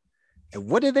players. And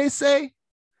what did they say?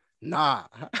 Nah,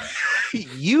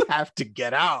 you have to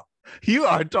get out. You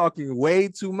are talking way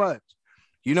too much.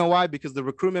 You know why? Because the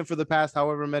recruitment for the past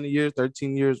however many years,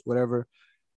 13 years, whatever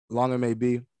long it may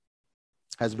be,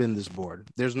 has been this board.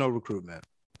 There's no recruitment.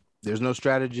 There's no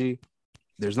strategy.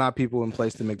 There's not people in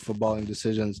place to make footballing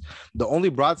decisions. The only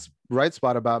bright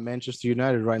spot about Manchester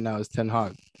United right now is Ten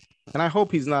Hag. And I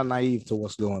hope he's not naive to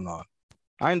what's going on.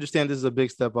 I understand this is a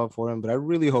big step up for him, but I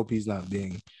really hope he's not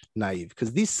being naive,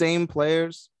 because these same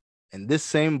players and this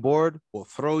same board will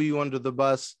throw you under the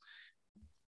bus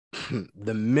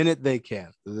the minute they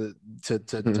can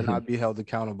to not be held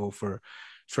accountable for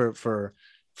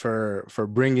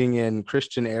bringing in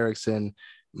Christian Eriksen,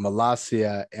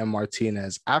 Malacia, and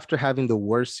Martinez after having the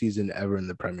worst season ever in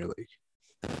the Premier League.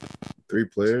 3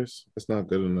 players? That's not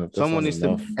good enough. That's Someone needs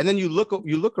to, and then you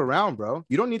look around, bro.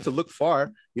 You don't need to look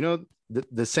far.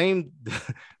 The same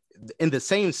in the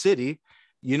same city.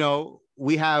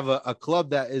 We have a club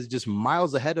that is just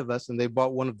miles ahead of us, and they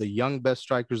bought one of the young best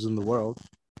strikers in the world.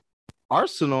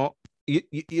 Arsenal, you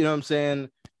know what I'm saying,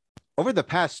 over the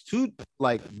past 2,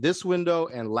 like this window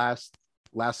and last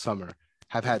summer,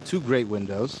 have had 2 great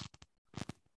windows.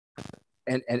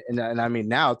 And I mean,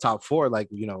 now top 4, like,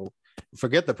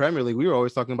 forget the Premier League. We were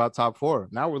always talking about top 4.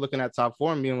 Now we're looking at top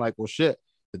 4 and being like, well, shit,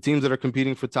 the teams that are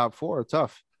competing for top 4 are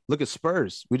tough. Look at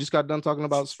Spurs. We just got done talking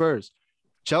about Spurs.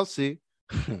 Chelsea,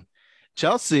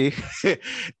 Chelsea,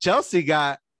 Chelsea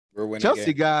got We're winning.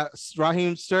 Chelsea got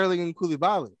Raheem Sterling and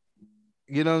Koulibaly.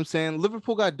 You know what I'm saying?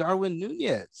 Liverpool got Darwin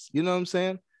Nunez. You know what I'm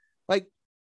saying? Like,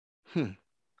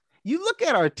 you look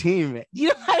at our team, man. You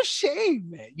don't have shame,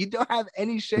 man. You don't have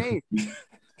any shame.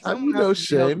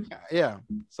 Shame. Yeah,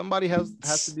 somebody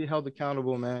has to be held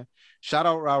accountable, man. Shout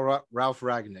out Ralph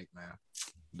Ragnick, man.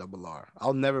 Double R.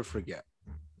 I'll never forget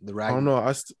the Ragnick. I don't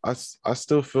know. I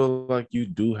still feel like you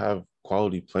do have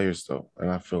quality players though, and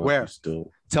I feel like Where? you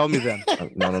still. Tell me them.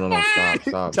 No.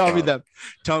 Stop. Tell me them.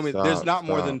 Tell me. Stop, There's not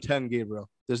more stop. than 10, Gabriel.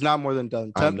 There's not more than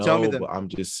 10. I know, Tell me them. but I'm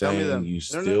just Tell me saying them. you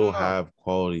No. still have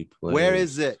quality players. Where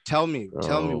is it? Tell me.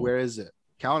 Tell me. Bro. Where is it?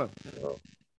 Count them. Bro.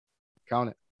 Count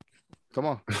it. Come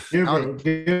on. Yeah,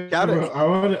 Count bro.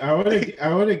 I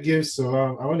want to give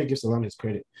Salam his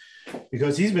credit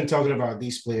because he's been talking about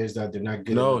these players that they're not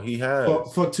good. No, enough he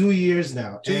has for 2 years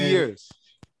now. 2 And years.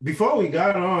 before we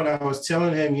got on, I was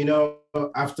telling him,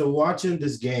 after watching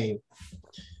this game,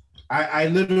 I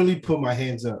literally put my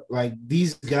hands up. Like,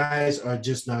 these guys are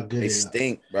just not good They enough.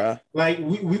 stink, bro. Like,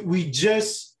 we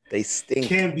just They stink.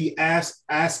 can't be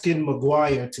asking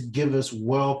Maguire to give us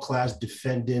world-class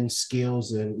defending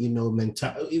skills and,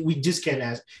 mentality. We just can't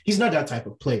ask. He's not that type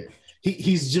of player.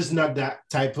 He's just not that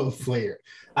type of player.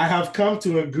 I have come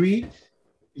to agree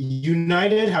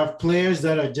United have players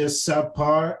that are just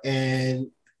subpar, and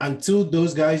until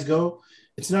those guys go,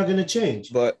 it's not going to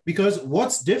change. But because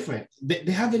what's different?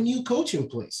 They have a new coach in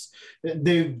place.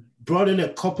 They brought in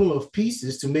a couple of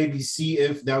pieces to maybe see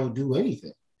if that would do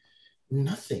anything.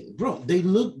 Nothing, bro. They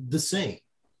look the same.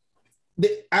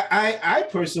 I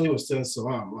personally was telling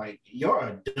Salam, like,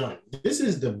 y'all done. This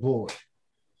is the board.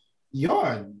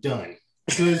 Y'all done.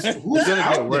 Because who's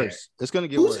out there? It's going to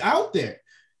get worse. Who's out there?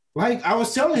 Like, I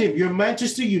was telling him, you're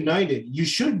Manchester United. You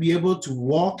should be able to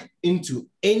walk into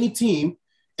any team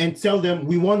and tell them,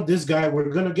 we want this guy, we're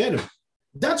going to get him.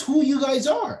 That's who you guys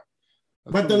are.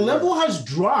 But the level has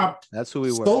dropped. That's who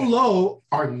we were. So low.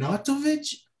 Arnautovic?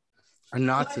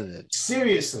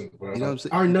 Seriously, bro. You know what I'm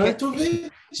saying?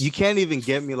 Arnautovic? You can't even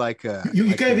get me like a.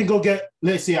 You can't even go get,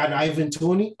 let's say, an Ivan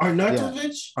Toney.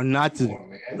 Arnautovic?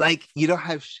 Arnautovic. Like, you don't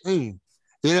have shame.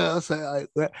 So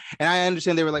like, and I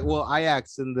understand they were like, well,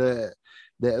 Ajax and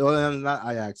well, not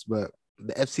Ajax, but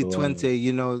the FC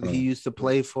Twente, he used to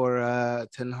play for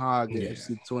Ten Hag at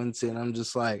FC Twente, and I'm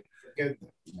just like,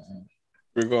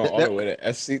 we're going all the way to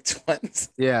FC Twente.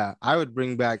 Yeah, I would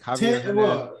bring back Javier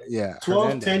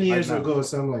 10 years ago,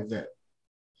 something like that.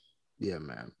 Yeah,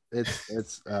 man.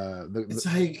 It's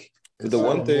like the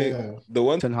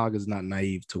one Ten Hag is not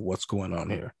naive to what's going on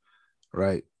here,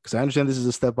 right? Because I understand this is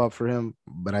a step up for him,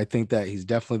 but I think that he's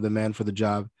definitely the man for the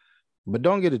job. But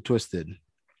don't get it twisted.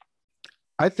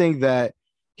 I think that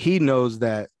he knows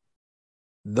that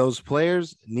those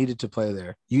players needed to play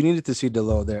there. You needed to see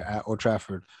Delo there at Old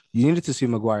Trafford. You needed to see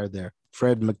Maguire there,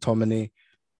 Fred McTominay,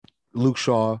 Luke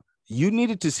Shaw. You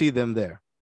needed to see them there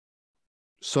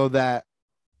so that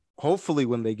hopefully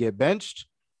when they get benched,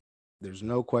 there's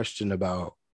no question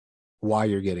about why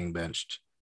you're getting benched.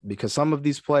 Because some of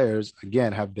these players,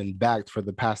 again, have been backed for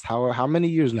the past how many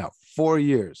years now? 4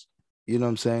 years. You know what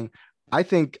I'm saying? I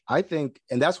think,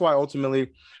 and that's why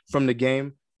ultimately from the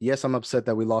game, yes, I'm upset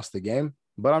that we lost the game,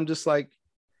 but I'm just like,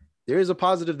 there is a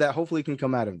positive that hopefully can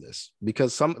come out of this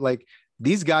because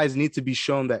these guys need to be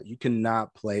shown that you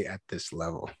cannot play at this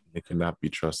level. They cannot be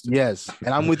trusted. Yes.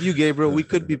 And I'm with you, Gabriel. We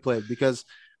could be played because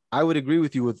I would agree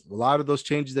with you with a lot of those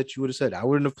changes that you would have said. I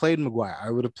wouldn't have played Maguire. I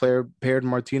would have paired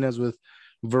Martinez with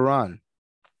Varane.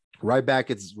 Right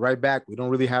back, it's right back. We don't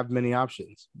really have many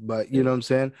options, but you know what I'm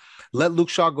saying? Let Luke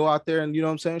Shaw go out there and, you know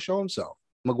what I'm saying, show himself.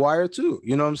 Maguire too,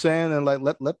 you know what I'm saying? And like,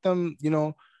 let them,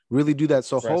 really do that.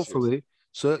 So hopefully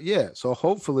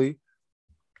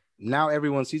now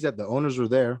everyone sees that the owners are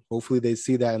there. Hopefully they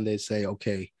see that and they say,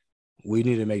 okay, we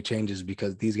need to make changes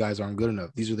because these guys aren't good enough.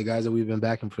 These are the guys that we've been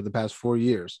backing for the past 4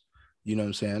 years. You know what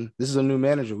I'm saying? This is a new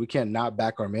manager. We can't not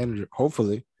back our manager,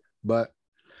 hopefully, but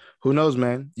who knows,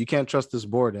 man? You can't trust this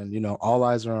board, and all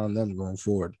eyes are on them going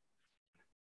forward.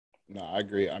 No, I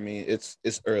agree. I mean, it's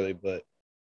early, but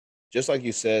just like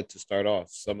you said to start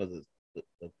off, some of the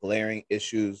glaring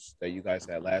issues that you guys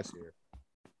had last year,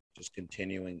 just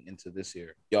continuing into this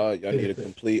year. Y'all need a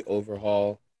complete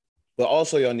overhaul, but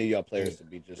also y'all need y'all players to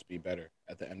be better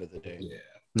at the end of the day. Yeah.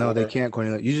 No, they can't,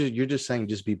 Cornelius. You're just saying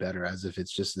just be better as if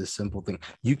it's just this simple thing.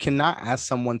 You cannot ask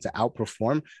someone to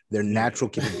outperform their natural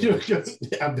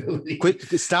capability.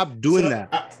 Stop doing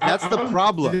that. That's the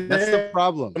problem. That's the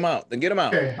problem. Get them out. Then get them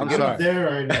out. Okay, I'm sorry. There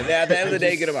right now. At the end of the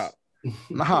day, get them out.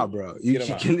 Nah, bro. Get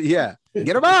 'em out.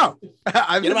 Get them out.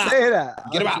 I've been saying that.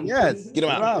 Get them out. Yes. Get them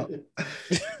out.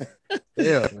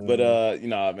 Yeah. But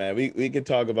man, we could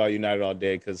talk about United all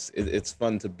day because it's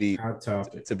fun to beat Hot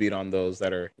topic. on those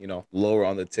that are lower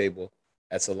on the table,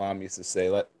 as Salam used to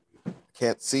say.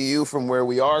 Can't see you from where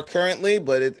we are currently,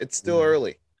 but it's still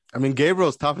early. I mean,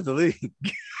 Gabriel's top of the league.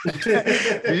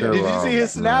 did you see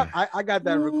his snap? I got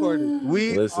that recorded.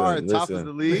 We are top of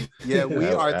the league. Yeah, we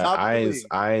are top of the league.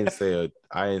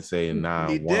 I ain't saying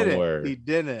one word. He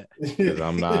didn't. Because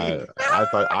I'm not.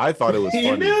 I thought it was funny.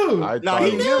 He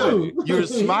knew. You were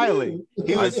smiling.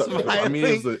 He was smiling. I mean,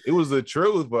 it was the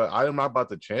truth, but I'm not about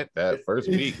to chant that first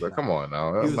week. But come on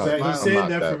now. He said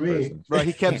that for me. Bro,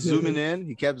 he kept zooming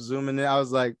in. I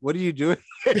was like, what are you doing?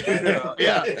 Yeah.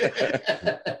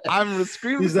 I'm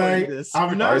screaming. He's like, this.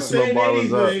 I'm not saying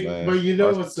anything, but you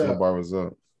know what's up. Bar was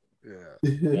up.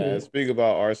 Yeah. Speak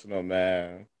about Arsenal,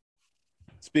 man.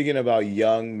 Speaking about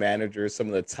young managers, some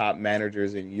of the top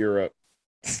managers in Europe,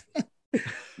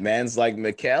 man's like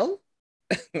Mikel,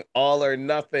 all or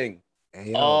nothing.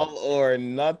 All or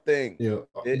nothing. Yo,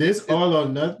 this all or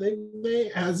nothing, man,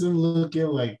 has him looking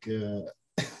like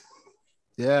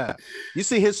yeah. You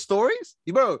see his stories?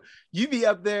 Bro, you be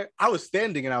up there. I was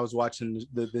standing and I was watching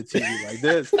the TV like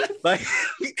this.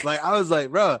 like I was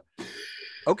like, bro,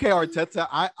 okay, Arteta,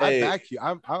 I back you.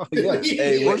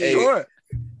 Sure.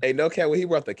 Hey, no cap, when he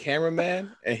brought the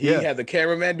cameraman and he had the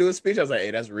cameraman do a speech, I was like,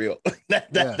 hey, that's real. that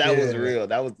was real.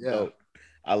 That was dope.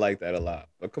 I like that a lot.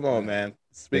 But come on, man.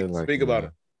 Speak about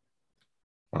it.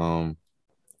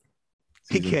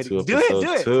 He can't do it. Go ahead,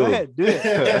 do it. Go ahead, do it.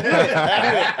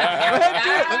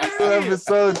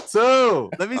 Episode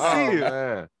 2. Let me see you.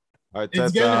 Man.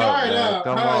 It's getting hard.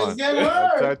 Come on. It's getting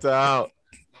hard. Arteta out.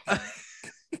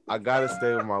 I gotta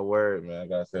stay with my word, man.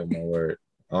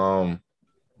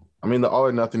 I mean, the all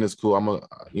or nothing is cool. I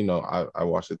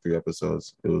watched the 3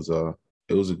 episodes. It was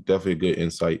definitely a good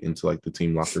insight into like the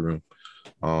team locker room,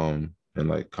 and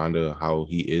like kind of how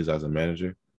he is as a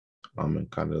manager,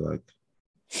 and kind of like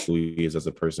who he is as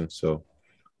a person. So,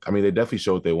 I mean, they definitely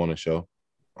show what they want to show,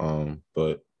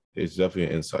 but it's definitely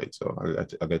an insight. So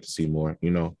I get to see more.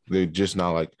 They're just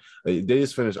not like they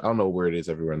just finished. I don't know where it is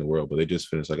everywhere in the world, but they just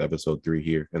finished like episode 3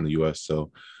 here in the U.S. So,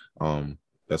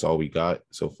 that's all we got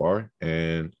so far,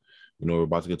 and we're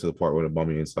about to get to the part where the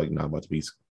Aubameyang's like not about to be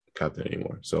captain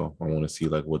anymore. So I want to see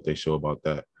like what they show about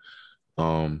that.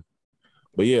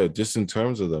 But yeah, just in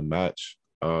terms of the match,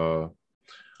 I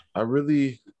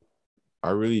really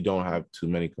don't have too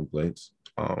many complaints.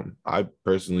 I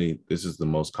personally, this is the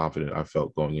most confident I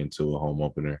felt going into a home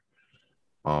opener,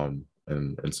 in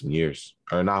some years,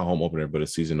 or not a home opener, but a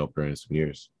season opener in some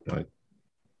years. Like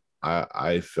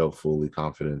I felt fully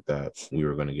confident that we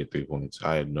were going to get 3 points.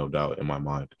 I had no doubt in my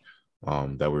mind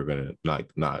that we were going to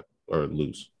not or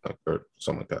lose or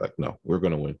something like that. Like, no, we're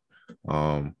going to win.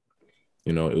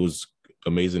 It was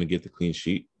amazing to get the clean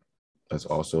sheet. That's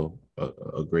also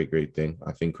a great thing.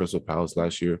 I think Crystal Palace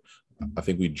last year, I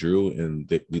think we drew and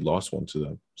we lost one to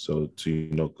them. So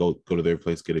to go to their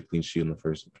place, get a clean sheet on the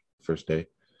first day,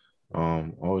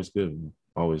 always good,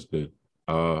 always good.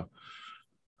 I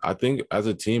think as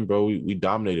a team, bro, we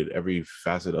dominated every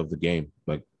facet of the game,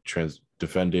 like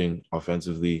defending,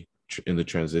 offensively, in the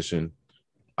transition.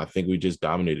 I think we just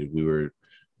dominated.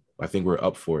 I think we're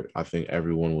up for it. I think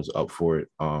everyone was up for it.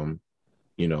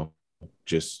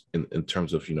 Just in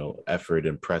terms of, effort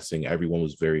and pressing, everyone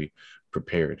was very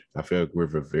prepared. I feel like we're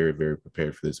very, very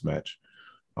prepared for this match.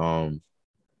 Ramsdale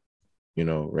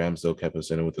kept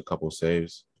us in it with a couple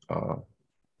saves.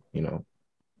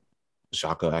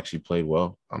 Xhaka actually played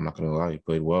well. I'm not gonna lie, he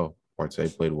played well.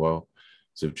 Partey played well.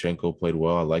 Zinchenko played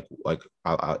well. I like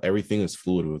everything is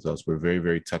fluid with us. We're very,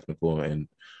 very technical, and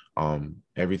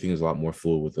everything is a lot more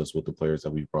fluid with us with the players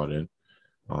that we've brought in.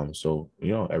 So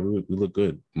every week we look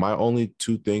good. My only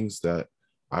 2 things that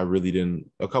a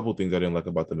couple things I didn't like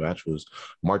about the match was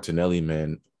Martinelli,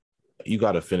 man. You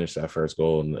got to finish that first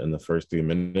goal in the first 3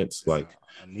 minutes. Like,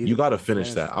 you got to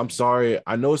finish that. I'm sorry.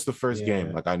 I know it's the first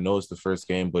game. Like, I know it's the first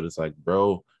game, but it's like,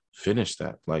 bro, finish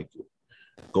that. Like,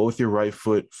 go with your right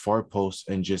foot, far post,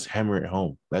 and just hammer it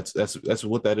home. That's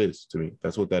what that is to me.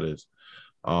 That's what that is.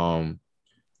 Ramsdale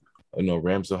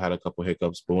had a couple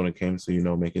hiccups, but when it came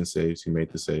to, making saves, he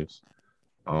made the saves.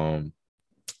 And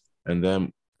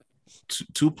then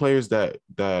 2 players that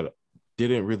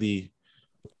didn't really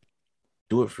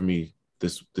do it for me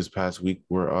this past week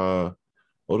were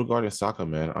Odegaard and Saka,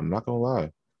 man. I'm not gonna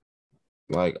lie.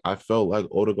 Like, I felt like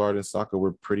Odegaard and Saka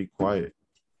were pretty quiet.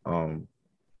 And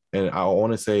I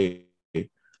want to say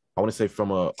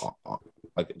from a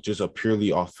just a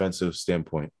purely offensive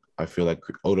standpoint, I feel like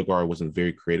Odegaard wasn't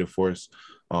very creative for us.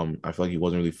 I feel like he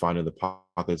wasn't really finding the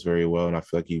pockets very well, and I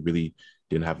feel like he really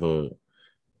didn't have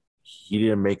he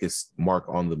didn't make his mark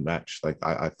on the match like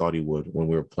I thought he would when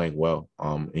we were playing well.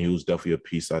 And he was definitely a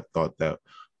piece I thought that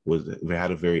we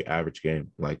had a very average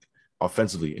game, like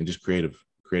offensively and just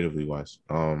creatively wise.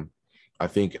 I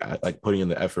think like putting in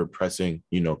the effort, pressing,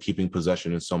 keeping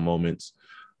possession in some moments,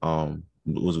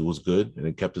 was good, and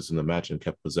it kept us in the match and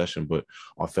kept possession. But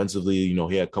offensively,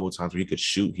 he had a couple of times where he could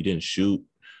shoot, he didn't shoot.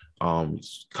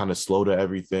 Kind of slow to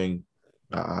everything.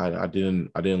 I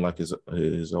didn't like his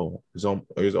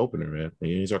opener, man.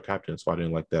 He's our captain, so I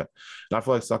didn't like that. And I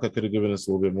feel like Saka could have given us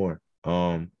a little bit more.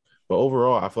 But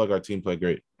overall, I feel like our team played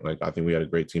great. Like I think we had a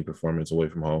great team performance away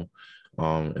from home,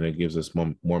 and it gives us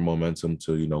more momentum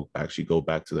to actually go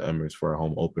back to the Emirates for our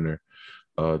home opener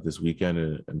this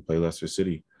weekend and play Leicester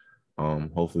City.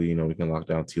 Hopefully, we can lock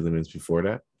down Tielemans before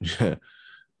that.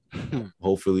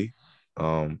 Hopefully.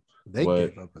 They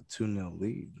gave up a 2-0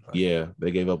 lead. Yeah, they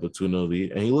gave up a 2-0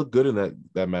 lead, and he looked good in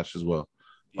that match as well.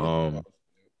 Yeah,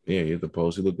 he hit the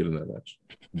post. He looked good in that match.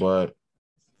 But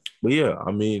yeah,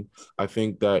 I mean, I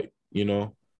think that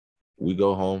we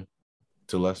go home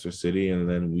to Leicester City, and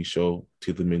then we show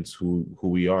Tielemans who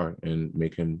we are and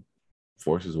make him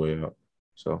force his way out.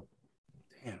 So,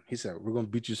 damn, he said we're gonna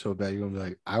beat you so bad you're gonna be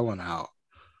like, I want out.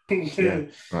 Yeah,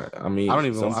 I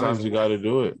mean, sometimes you got to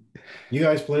do it. You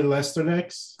guys play Leicester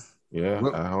next? Yeah,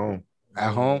 at home.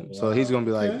 At home, so he's gonna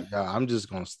be like, yeah, I'm just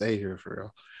gonna stay here for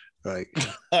real. Like,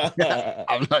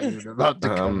 I'm not even about to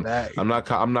come back. I'm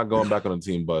not going back on the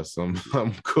team bus. I'm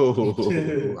cool.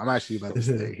 I'm actually about to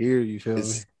stay here. You feel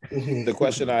me? The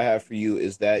question I have for you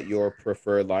is that your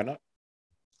preferred lineup?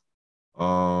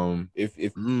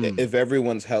 If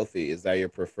everyone's healthy, is that your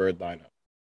preferred lineup?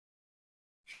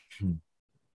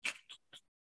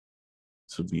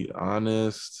 To be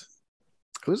honest,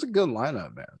 it was a good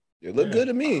lineup, man. It looked good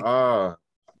to me. I'll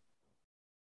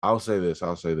say this.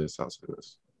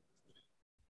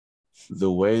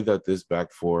 The way that this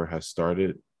back four has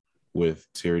started, with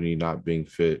Tierney not being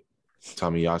fit,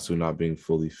 Tomiyasu not being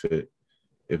fully fit,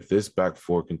 if this back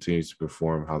four continues to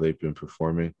perform how they've been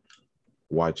performing,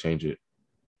 why change it?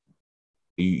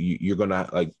 You're gonna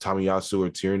like Tomiyasu or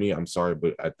Tierney. I'm sorry,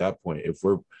 but at that point,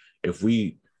 if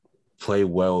we play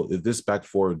well, if this back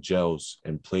four gels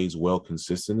and plays well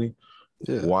consistently,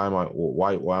 why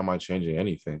am I changing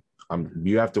anything?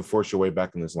 You have to force your way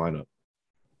back in this lineup.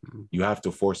 You have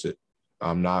to force it.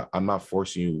 I'm not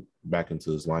forcing you back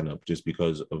into this lineup just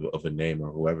because of a name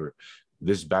or whoever.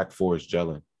 This back four is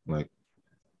gelling, and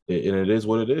it is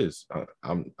what it is.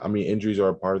 I mean, injuries are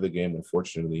a part of the game,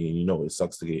 unfortunately, and it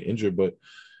sucks to get injured, but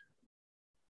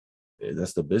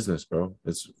that's the business, bro.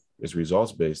 It's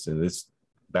results based, and this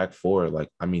back four,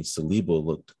 Saliba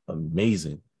looked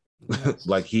amazing. Yes.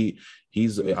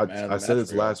 I said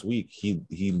this last week.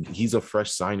 He's a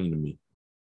fresh signing to me.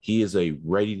 He is a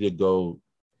ready to go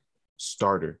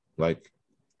starter. I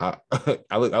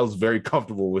was very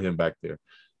comfortable with him back there.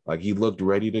 He looked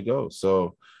ready to go.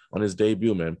 So on his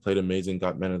debut, man, played amazing,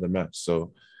 got man of the match.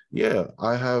 So yeah,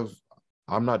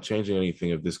 I'm not changing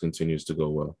anything if this continues to go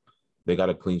well. They got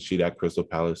a clean sheet at Crystal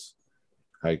Palace.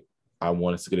 I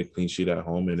want us to get a clean sheet at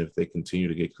home, and if they continue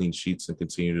to get clean sheets and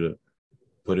continue to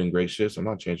put in great shifts, I'm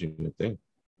not changing a thing.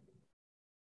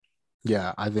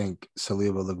 Yeah, I think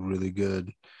Saliba looked really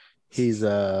good. He's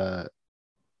I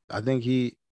think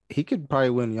he could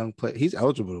probably win young play. He's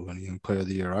eligible to win young player of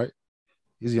the year, right?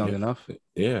 He's young enough.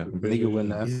 Yeah, he could win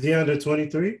that. Is he under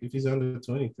 23? If he's under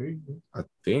 23, I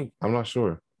think. I'm not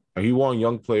sure. He won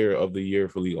young player of the year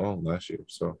for Ligue 1 last year.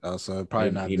 So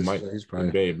probably not. He this might. Year. He's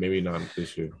probably maybe not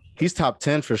this year. He's top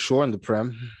 10 for sure in the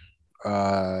Prem.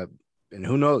 And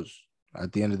who knows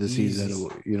at the end of the season,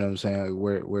 you know what I'm saying,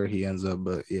 where he ends up.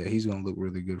 But yeah, he's gonna look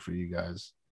really good for you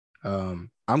guys.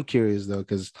 I'm curious though,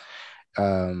 because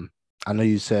I know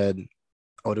you said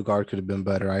Odegaard could have been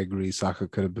better. I agree. Saka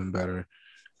could have been better.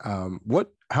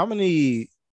 How many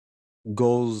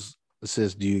goals,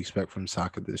 assists do you expect from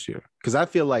Saka this year? Because I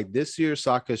feel like this year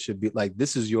Saka should be like,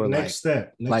 this is your next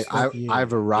step.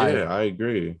 I've arrived. Yeah, I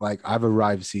agree. I've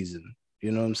arrived season.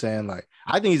 You know what I'm saying?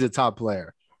 I think he's a top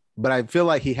player, but I feel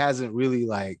like he hasn't really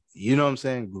you know what I'm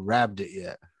saying, grabbed it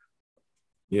yet.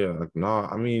 Yeah,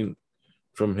 I mean,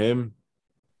 from him,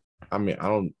 I mean,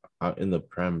 in the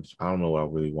Prem, I don't know what I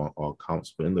really want all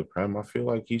counts, but in the Prem, I feel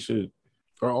like he should.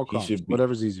 Or all counts,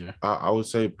 whatever's easier. I would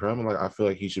say Prem, I feel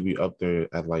like he should be up there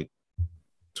at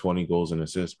 20 goals and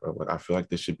assists, bro. I feel like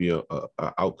this should be a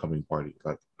outcoming party,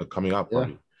 a coming out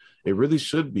party. Yeah. It really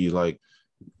should be.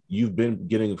 You've been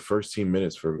getting first team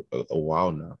minutes for a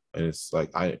while now, and it's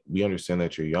we understand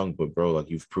that you're young, but bro,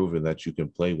 you've proven that you can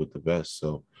play with the best.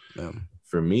 So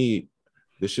for me,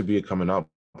 this should be a coming out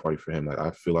party for him.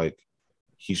 I feel like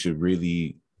he should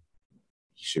really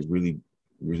he should really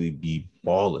be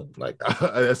balling. Like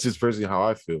that's just personally how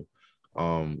I feel.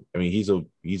 I mean, he's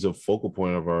a focal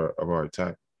point of our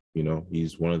attack. You know,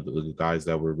 he's one of the guys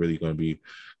that we're really going to be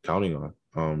counting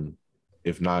on.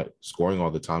 If not scoring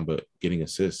all the time, but getting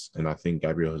assists. And I think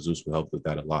Gabriel Jesus will help with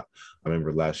that a lot. I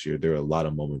remember last year, there were a lot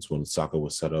of moments when Saka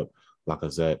was set up,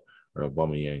 Lacazette or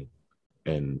Aubameyang,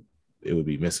 and it would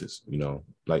be misses, you know,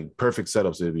 like perfect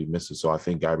setups, it would be misses. So I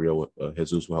think Gabriel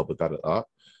Jesus will help with that a lot.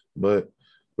 But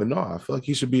no, I feel like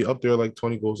he should be up there like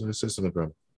 20 goals and assists in the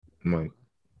Prem. I'm like,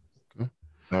 okay.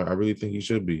 I really think he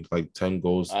should be like 10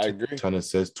 goals, I agree. 10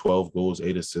 assists, 12 goals,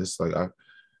 8 assists. Like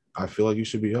I feel like you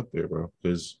should be up there, bro,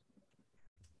 because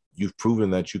you've proven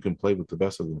that you can play with the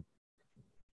best of them.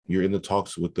 You're in the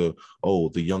talks with the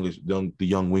young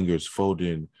wingers,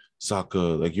 Foden, Saka,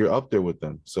 like you're up there with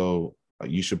them. So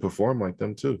you should perform like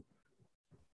them too.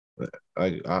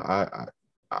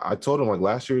 I told him like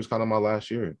last year was kind of my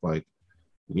last year. Like,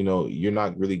 you know, you're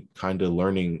not really kind of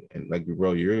learning, and like,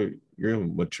 bro, you're a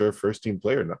mature first team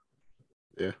player now.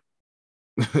 Yeah.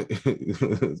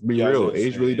 Be real.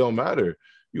 Age really don't matter.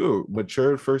 You're a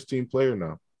mature first team player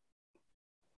now.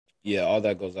 Yeah, all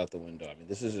that goes out the window. I mean,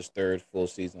 this is his third full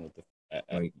season with the.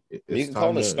 Like, you can call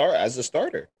him a starter.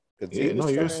 Yeah,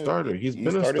 you're a starter. He's been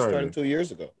a starter. Starting 2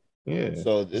 years ago. Yeah.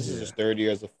 So this is his third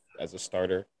year as a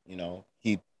starter. You know,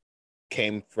 he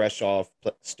came fresh off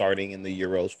starting in the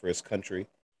Euros for his country.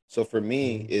 So for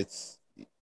me,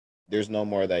 there's no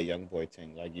more of that young boy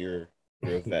thing. Like you're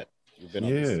a vet. You've been on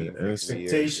this team for 3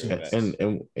 years.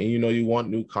 And you know you want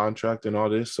new contract and all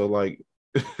this. So like,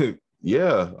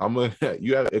 yeah,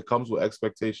 it comes with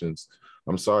expectations.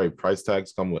 I'm sorry, price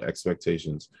tags come with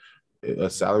expectations. A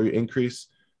salary increase,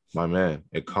 my man,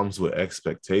 it comes with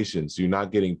expectations. You're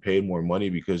not getting paid more money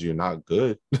because you're not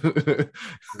good.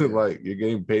 Like you're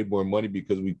getting paid more money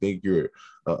because we think you're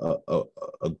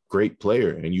a great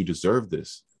player and you deserve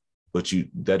this. But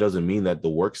that doesn't mean that the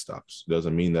work stops. It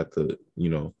doesn't mean that the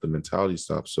mentality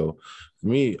stops. So for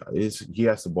me, he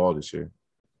has to ball this year.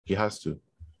 He has to,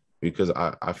 because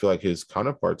I feel like his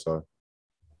counterparts are.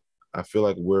 I feel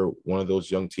like we're one of those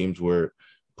young teams where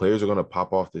players are going to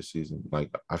pop off this season.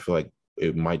 Like I feel like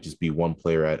it might just be one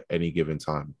player at any given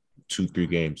time, 2-3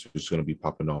 games, who's going to be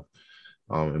popping off.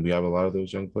 And we have a lot of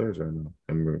those young players right now,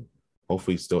 and we're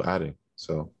hopefully still adding.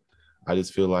 So I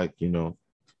just feel like, you know,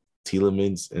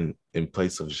 Tielemans in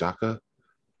place of Xhaka.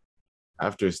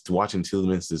 After watching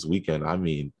Tielemans this weekend, I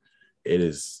mean, it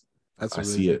is. I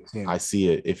see it. I see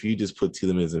it. If you just put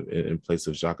Tielemans in place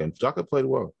of Xhaka, and Xhaka played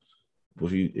well,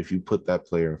 but if you put that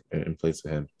player in place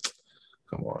of him,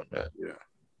 come on, man. Yeah,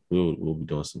 we'll be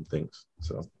doing some things.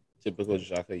 So typical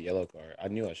Xhaka yellow card. I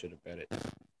knew I should have bet it.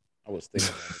 I was thinking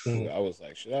about it too. I was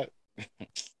like, should I?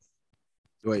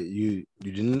 Wait, you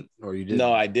didn't, or you did?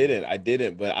 No, I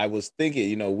didn't. But I was thinking,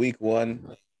 you know, week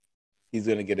 1, he's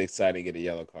gonna get excited and get a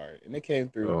yellow card, and it came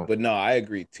through. Oh. But no, I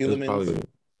agree. Tielemans.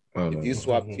 If you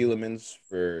swap Mm-hmm. Tielemans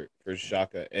for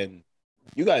Xhaka, and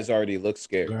you guys already look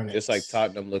scary, just like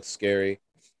Tottenham looks scary.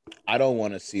 I don't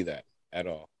want to see that at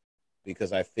all,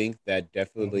 because I think that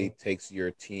definitely takes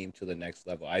your team to the next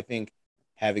level. I think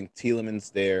having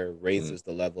Tielemans there raises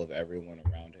the level of everyone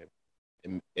around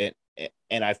him,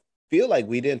 and I feel like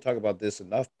we didn't talk about this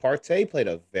enough. Partey played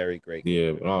a very great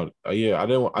game. I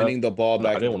didn't. Winning the ball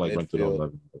back. I didn't want to run through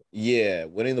all. Yeah,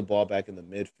 winning the ball back in the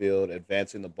midfield,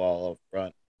 advancing the ball up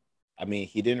front. I mean,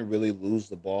 he didn't really lose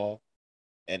the ball,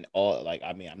 and all. Like,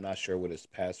 I mean, I'm not sure what his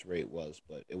pass rate was,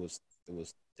 but it was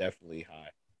definitely high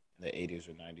in the 80s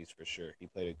or 90s for sure. He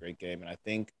played a great game, and I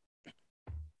think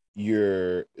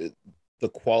the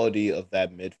quality of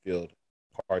that midfield,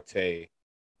 Partey,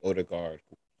 Odegaard,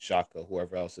 Xhaka,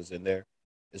 whoever else is in there,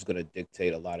 is going to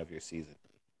dictate a lot of your season.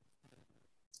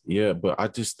 Yeah, but I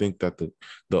just think that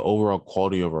the overall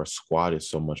quality of our squad is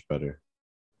so much better.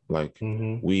 Like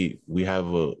we have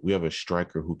a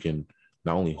striker who can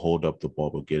not only hold up the ball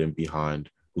but get in behind,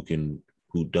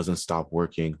 who doesn't stop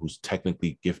working, who's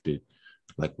technically gifted.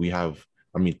 Like we have,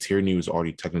 I mean, Tierney was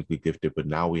already technically gifted, but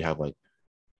now we have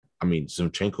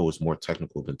Zinchenko is more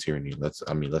technical than Tierney. Let's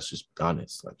just be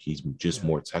honest. Like he's just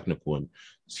more technical, and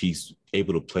he's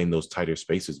able to play in those tighter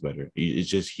spaces better. He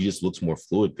just looks more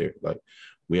fluid there. Like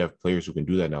we have players who can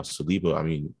do that now. Saliba, I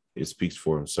mean, it speaks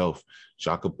for himself.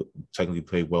 Xhaka technically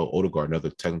played well. Odegaard, another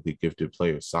technically gifted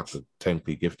player. Saka,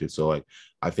 technically gifted. So like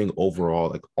I think overall,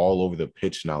 like all over the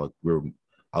pitch now, like we're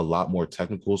a lot more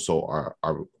technical. So our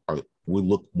we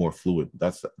look more fluid.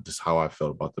 That's just how I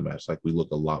felt about the match. Like we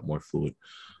look a lot more fluid.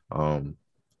 And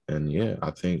yeah,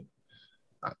 I think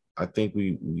I think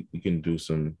we can do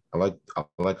some. I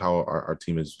like how our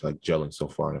team is like gelling so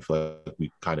far, and I feel like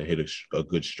we kind of hit a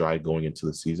good stride going into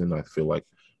the season. I feel like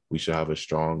we should have a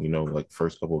strong, like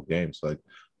first couple of games. Like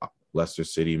Leicester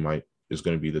City is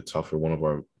going to be the tougher one of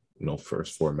our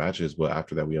first four matches, but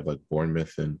after that we have like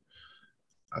Bournemouth and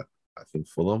I think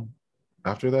Fulham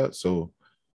after that. So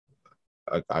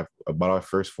about our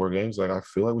first four games, like I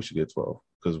feel like we should get 12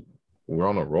 because we're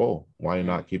on a roll. Why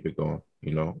not keep it going?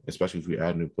 Especially if we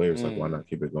add new players, like why not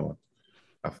keep it going?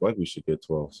 I feel like we should get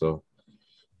 12. So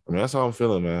I mean that's how I'm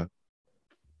feeling, man.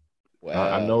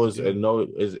 Well, I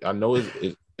know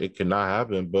it cannot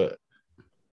happen, but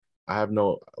I have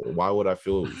no. Why would I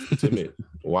feel timid?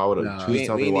 Why would I? We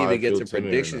didn't even get to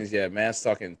predictions yet. Man's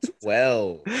talking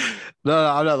 12. No,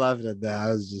 I'm not laughing at that. I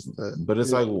was just. But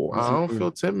it's like I don't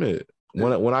feel timid.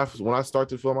 When I start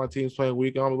to feel my team's playing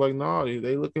weak, I'm like, no,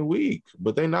 they looking weak,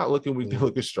 but they not looking weak. They're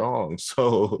looking strong.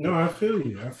 So no, I feel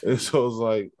you. So it's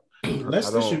like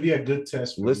Leicester should be a good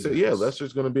test.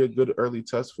 Leicester's going to be a good early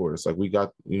test for us. Like we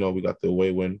got the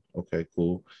away win. Okay,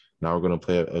 cool. Now we're going to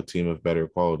play a team of better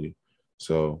quality.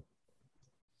 So,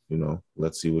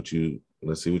 let's see what you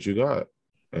got.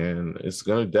 And it's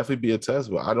going to definitely be a test,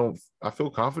 but I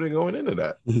feel confident going into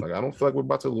that. Like, I don't feel like we're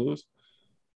about to lose.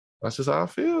 That's just how I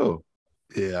feel.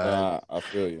 Yeah. I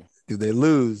feel you. If they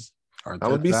lose, I'm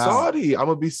going to be salty. I'm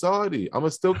going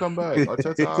to still come back.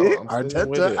 Arteta out. Arteta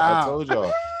with it. out. I told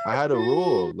y'all. I had a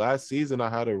rule. Last season, I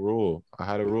had a rule.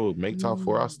 Make top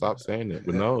four. I stopped saying it.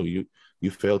 But no, you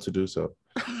failed to do so.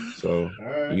 So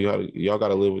y'all got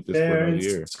to live with this for another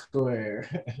year. Square.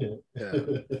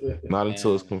 Not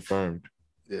until it's confirmed.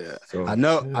 Yeah. So I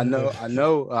know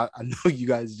you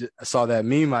guys saw that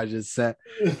meme I just sent.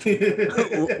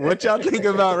 What y'all think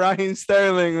about Raheem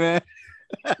Sterling, man?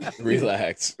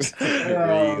 Relax.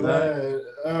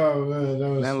 Oh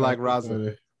man, man like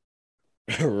Raza.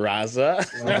 Raza?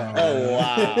 Oh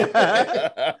wow.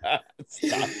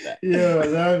 Stop that. Yeah,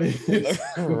 that is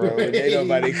ain't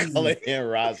nobody calling him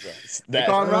Raza. They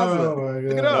call him Raza. Oh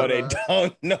look it up. No, they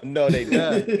don't. No, they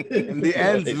don't. In the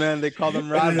ends, man, they call them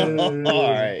Raza.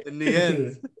 All right. In the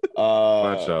ends.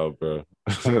 Watch out, bro.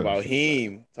 Talk about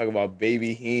Heem. Talk about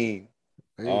baby Heem.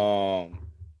 No,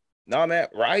 man,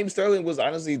 Raheem Sterling was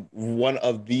honestly one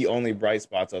of the only bright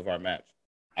spots of our match.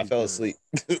 I fell asleep.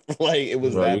 Like it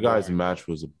was. Bro, you guys' match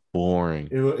was boring.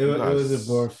 It was a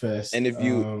bore fest. And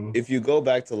if you go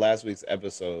back to last week's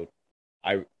episode,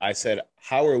 I said,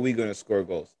 how are we going to score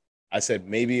goals? I said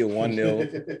maybe a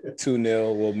 1-0,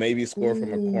 2-0. We'll maybe score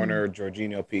from a corner,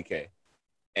 Jorginho PK.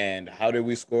 And how did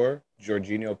we score?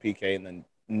 Jorginho PK in the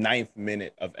 9th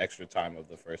minute of extra time of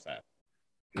the first half.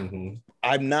 Mm-hmm.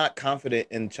 I'm not confident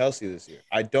in Chelsea this year.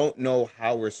 I don't know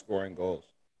how we're scoring goals.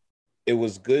 It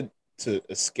was good to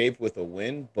escape with a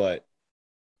win, but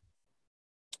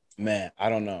man, I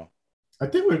don't know. I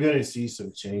think we're going to see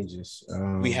some changes.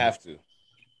 We have to.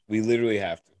 We literally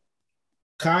have to.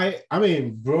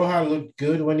 Broha looked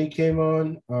good when he came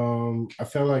on. I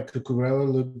felt like Cucurella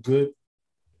looked good.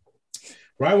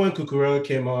 Right when Cucurella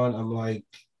came on, I'm like,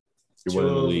 you're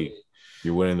winning the league.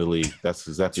 You're winning the league. That's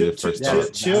exactly the first time.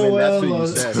 That's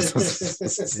what you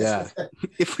said. Yeah.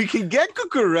 If we can get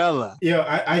Cucurella.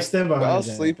 Yeah, I stand behind I'll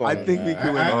that. sleep on I think we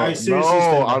can win. I seriously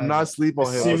stand I'm not sleep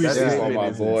on him. Seriously on my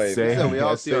boy. So we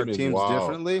all see our teams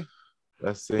differently.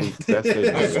 That's it.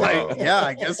 It's like, yeah,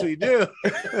 I guess we do.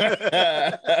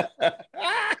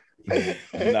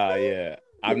 Nah, yeah.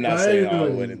 I'm not saying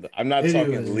I'm winning. I'm not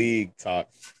talking league talk.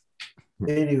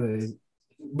 Anyways,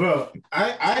 bro,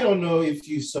 I don't know if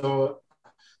you saw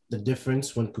the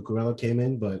difference when Cucurella came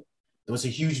in, but there was a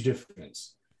huge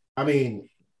difference. I mean,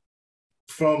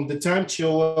 from the time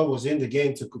Chilwell was in the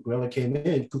game to Cucurella came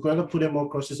in, Cucurella put in more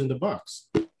crosses in the box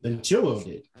than Chilwell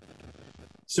did.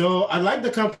 So I like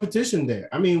the competition there.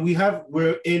 I mean,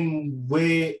 we're in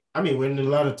a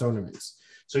lot of tournaments.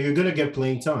 So you're going to get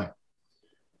playing time.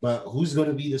 But who's going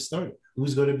to be the starter?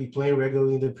 Who's going to be playing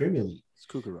regularly in the Premier League? It's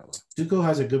Cucurella. Tuchel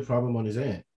has a good problem on his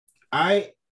end.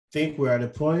 I think we're at a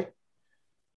point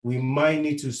we might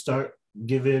need to start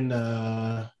giving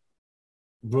Broha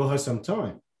some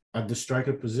time at the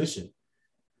striker position.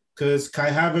 Because Kai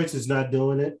Havertz is not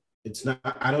doing it. It's not.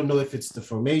 I don't know if it's the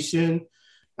formation.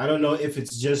 I don't know if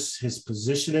it's just his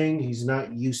positioning. He's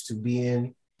not used to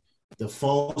being the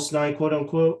false nine, quote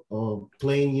unquote, or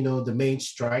playing, the main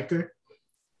striker.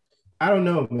 I don't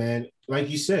know, man.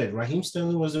 Like you said, Raheem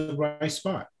Sterling was a bright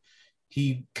spot.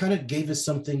 He kind of gave us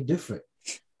something different.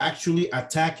 Actually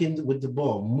attacking with the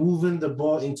ball, moving the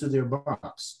ball into their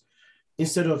box.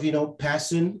 Instead of,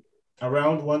 passing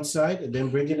around one side and then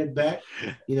bringing it back.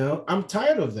 I'm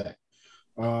tired of that.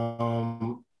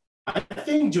 I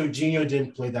think Jorginho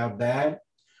didn't play that bad,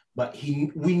 but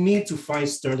we need to find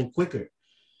Sterling quicker.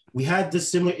 We had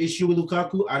this similar issue with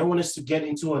Lukaku. I don't want us to get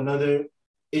into another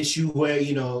issue where,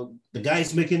 the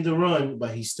guy's making the run,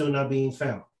 but he's still not being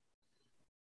found.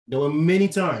 There were many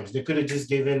times they could have just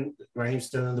given Raheem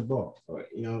Sterling the ball. But,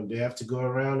 they have to go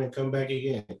around and come back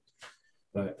again.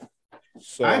 But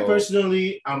I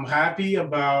personally, I'm happy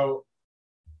about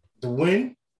the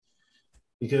win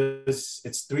because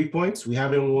it's 3 points. We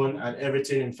haven't won at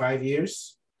Everton in 5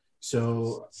 years.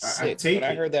 So I take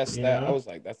when I heard that stat, I was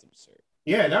like, that's absurd.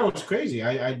 Yeah, that was crazy.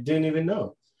 I didn't even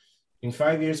know. In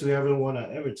 5 years, we haven't won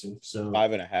at Everton. So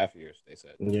 5.5 years, they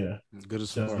said. Yeah. Good as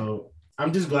so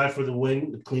I'm just glad for the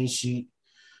win, the clean sheet.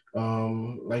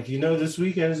 This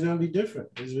weekend is going to be different.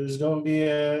 It's going to be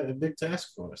a big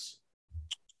task for us.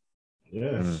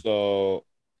 Yeah. So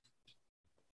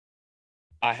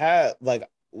I had,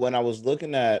 when I was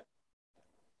looking at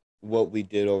what we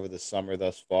did over the summer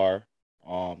thus far,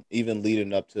 even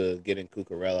leading up to getting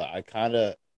Cucurella, I kind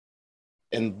of,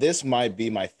 and this might be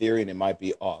my theory and it might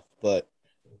be off, but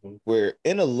we're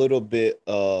in a little bit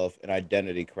of an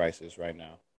identity crisis right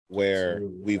now where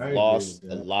we've lost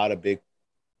a lot of big,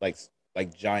 like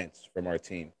giants from our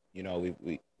team.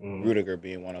 We Rudiger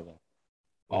being one of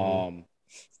them.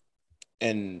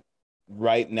 And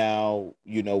right now,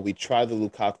 we tried the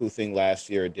Lukaku thing last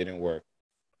year. It didn't work.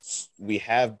 We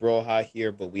have Broha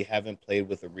here, but we haven't played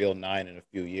with a real 9 in a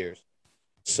few years.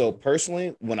 So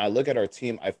personally, when I look at our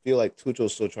team, I feel like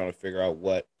Tuchel's still trying to figure out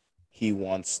what he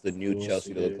wants the new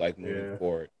Chelsea to look like moving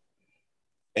forward.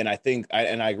 And I think, I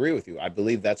agree with you. I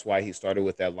believe that's why he started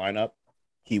with that lineup.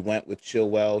 He went with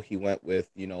Chilwell. He went with,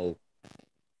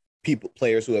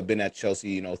 players who have been at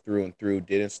Chelsea, through and through,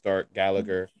 didn't start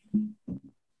Gallagher.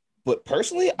 But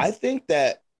personally, I think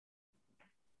that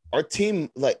our team,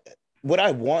 what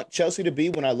I want Chelsea to be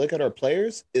when I look at our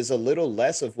players is a little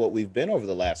less of what we've been over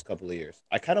the last couple of years.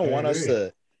 I kind of want us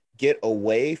to get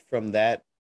away from that,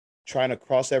 trying to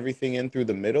cross everything in through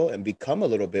the middle and become a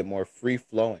little bit more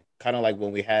free-flowing. Kind of like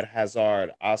when we had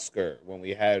Hazard, Oscar, when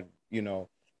we had,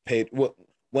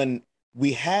 when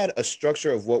we had a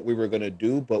structure of what we were going to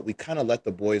do, but we kind of let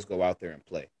the boys go out there and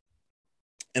play.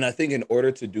 And I think in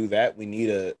order to do that, we need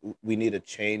to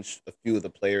change a few of the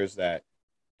players that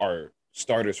are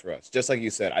starters for us. Just like you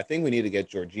said, I think we need to get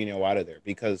Jorginho out of there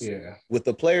because with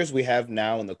the players we have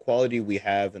now and the quality we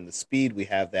have and the speed we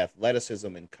have, the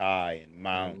athleticism in Kai and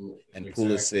Mount and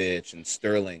Pulisic and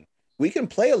Sterling, we can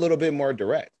play a little bit more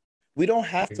direct. We don't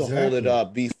have to hold it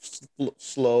up, be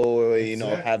slow,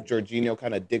 have Jorginho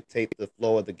kind of dictate the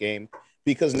flow of the game.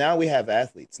 Because now we have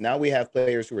athletes. Now we have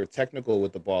players who are technical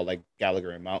with the ball, like Gallagher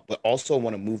and Mount, but also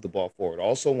want to move the ball forward,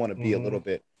 also want to be a little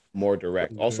bit more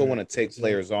direct, also want to take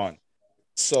players on.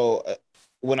 So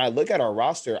when I look at our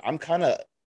roster, I'm kind of,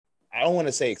 I don't want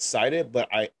to say excited, but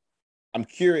I'm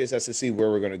curious as to see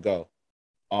where we're going to go.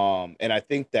 And I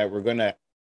think that we're going to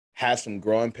have some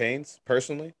growing pains,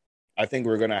 personally. I think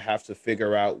we're going to have to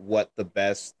figure out what the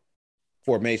best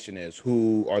formation is,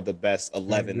 who are the best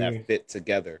 11 that fit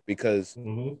together, because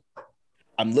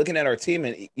I'm looking at our team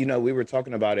and we were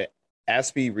talking about it.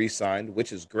 Aspie re-signed,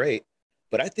 which is great,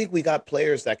 but I think we got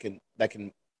players that can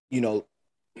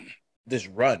just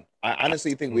run. I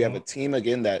honestly think we have a team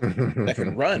again that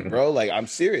can run, bro. I'm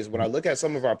serious. When I look at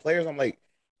some of our players, I'm like,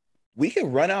 we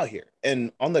can run out here.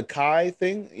 And on the Kai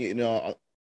thing,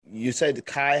 you said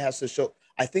Kai has to show.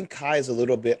 I think Kai is a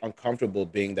little bit uncomfortable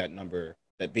being that number.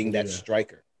 Being that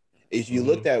striker. If you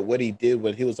looked at what he did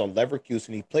when he was on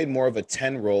Leverkusen, he played more of a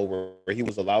 10 role where he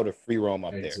was allowed to free roam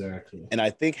up there. And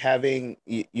I think having,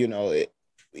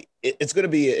 it's going to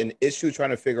be an issue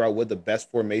trying to figure out what the best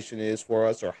formation is for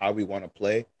us or how we want to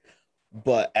play.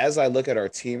 But as I look at our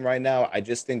team right now, I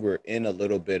just think we're in a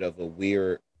little bit of a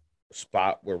weird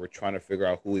spot where we're trying to figure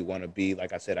out who we want to be.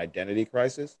 Like I said, identity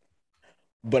crisis.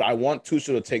 But I want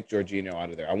Tuchel to take Jorginho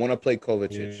out of there. I want to play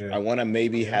Kovacic. I want to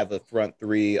maybe have a front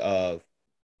three of,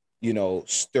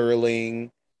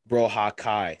 Sterling, Broha,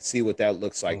 Kai. See what that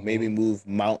looks like. Maybe move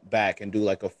Mount back and do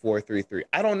like a 4-3-3.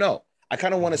 I don't know. I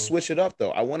kind of want to switch it up, though.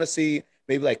 I want to see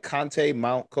maybe like Conte,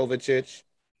 Mount, Kovacic,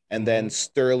 and then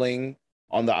Sterling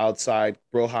on the outside,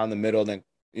 Broha in the middle, then,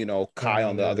 Kai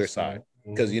on the other side.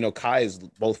 Because, Kai is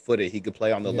both-footed. He could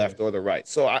play on the left or the right.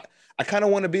 So I kind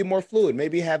of want to be more fluid.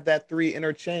 Maybe have that 3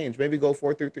 interchange. Maybe go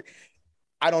 4-3-3.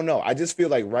 I don't know. I just feel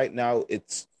like right now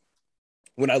it's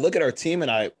when I look at our team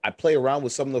and I play around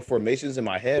with some of the formations in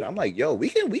my head, I'm like, yo, we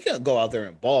can go out there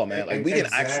and ball, man. Like we can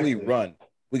actually run.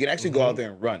 We can actually go out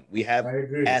there and run. We have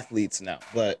athletes now,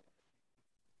 but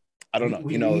I don't know.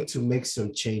 We need to make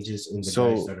some changes in the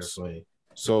guys that are playing.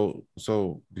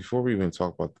 So before we even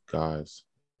talk about the guys,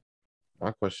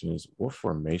 my question is, what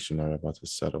formation are you about to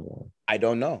settle on? I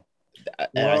don't know.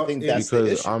 And I Well, think that's the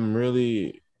Because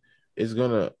issue. it's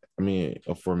gonna. I mean,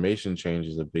 a formation change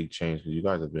is a big change because you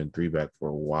guys have been 3-back for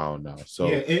a while now. yeah, So,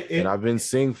 and I've been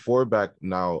seeing 4-back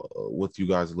now with you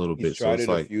guys a little He's bit. So tried it's it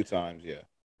a like, few times, yeah.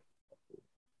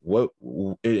 what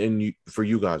and you for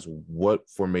you guys, what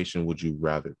formation would you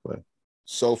rather play?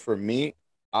 So for me,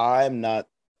 I'm not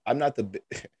the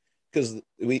because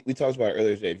we talked about it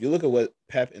earlier today. If you look at what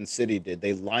Pep and City did,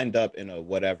 they lined up in a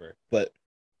whatever, but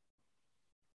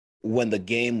when the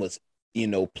game was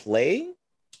playing,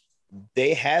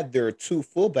 they had their two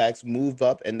fullbacks move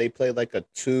up and they played like a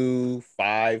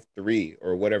 2-5-3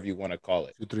 or whatever you want to call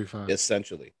it, 2-3-5.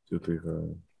 essentially.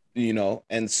 2-3-5.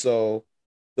 And so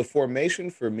the formation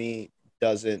for me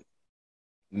doesn't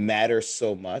matter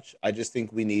so much. I just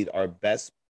think we need our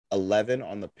best 11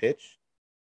 on the pitch,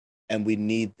 and we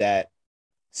need that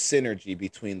synergy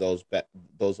between those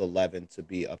 11 to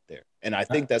be up there. And I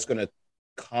think that's going to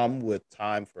come with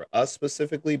time for us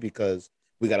specifically because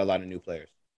we got a lot of new players.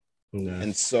 Yes.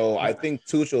 And so I think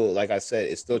Tuchel, like I said,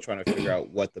 is still trying to figure out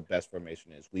what the best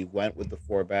formation is. We went with the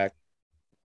 4-back.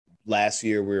 Last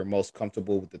year, we were most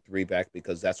comfortable with the 3-back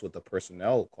because that's what the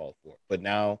personnel called for. But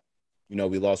now,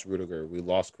 we lost Rudiger. We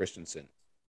lost Christensen.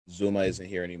 Zuma isn't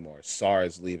here anymore. Sarr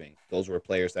is leaving. Those were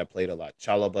players that played a lot.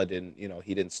 Chalaba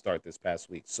he didn't start this past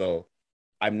week. So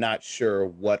I'm not sure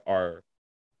what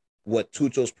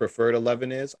Tuchel's preferred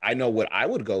 11 is. I know what I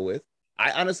would go with.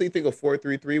 I honestly think a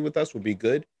 4-3-3 with us would be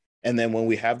good. And then when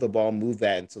we have the ball, move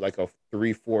that into like a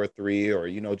 3-4-3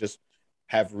 or, just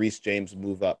have Reece James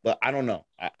move up. But I don't know.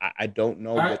 I don't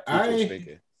know what Tuchel's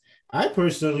thinking. I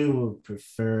personally would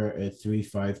prefer a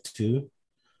 3-5-2,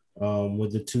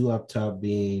 with the two up top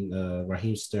being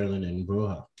Raheem Sterling and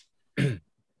Broha.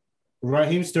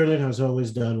 Raheem Sterling has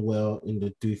always done well in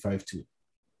the 3-5-2.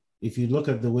 If you look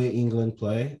at the way England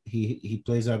play, he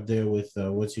plays up there with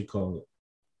what's he call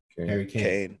it? Harry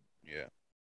Kane. Yeah.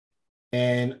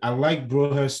 And I like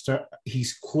Broha.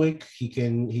 He's quick. He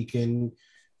can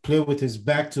play with his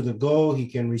back to the goal. He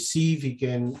can receive. He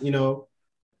can,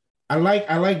 I like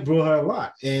Broha a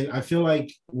lot. And I feel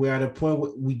like we're at a point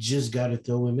where we just got to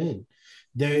throw him in.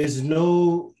 There is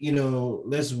no,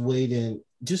 let's wait and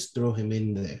just throw him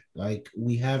in there. Like,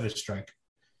 we have a striker.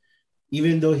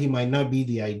 Even though he might not be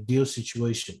the ideal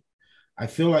situation, I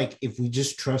feel like if we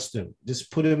just trust him,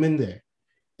 just put him in there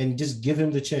and just give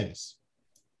him the chance.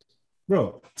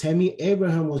 Bro, Tammy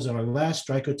Abraham was our last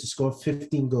striker to score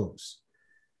 15 goals.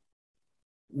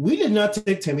 We did not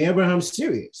take Tammy Abraham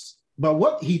serious, but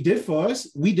what he did for us,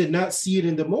 we did not see it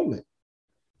in the moment.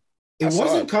 It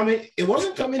wasn't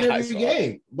coming every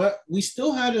game, but we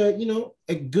still had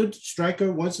a good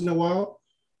striker once in a while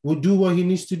will do what he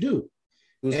needs to do.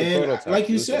 And like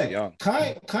you said,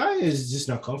 Kai is just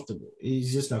not comfortable.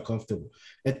 He's just not comfortable.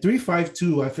 At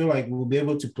 3-5-2, I feel like we'll be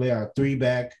able to play our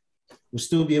 3-back. We'll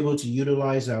still be able to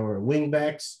utilize our wing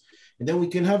backs. And then we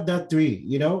can have that 3,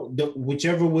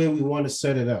 whichever way we want to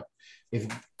set it up. If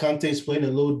Kante is playing a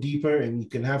little deeper and you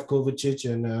can have Kovacic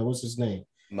and what's his name?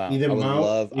 Mount.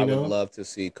 I would love to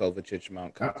see Kovacic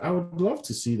Mount. I would love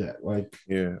to see that.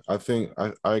 Yeah, I think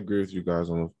I agree with you guys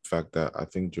on the fact that I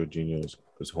think Jorginho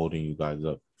is holding you guys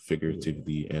up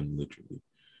figuratively and literally.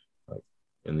 Like,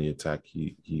 in the attack,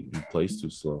 he plays too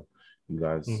slow. You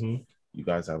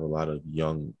guys have a lot of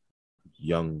young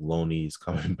loanies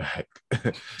coming back.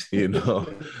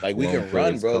 Like, we can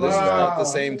run, bro. This is not the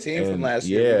same team from last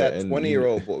year. We got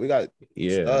 20-year-old boy. We got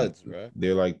studs, bro.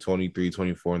 They're like 23,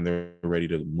 24, and they're ready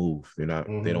to move. They're not.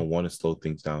 They don't want to slow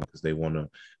things down because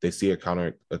they see a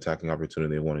counter attacking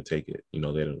opportunity. They want to take it.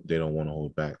 They don't want to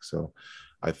hold back. So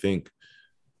I think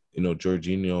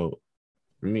Jorginho,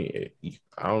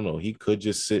 I don't know. He could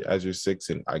just sit as your 6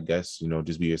 and I guess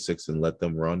just be your 6 and let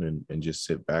them run and just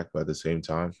sit back. But at the same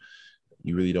time,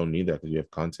 you really don't need that because you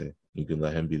have Conte. You can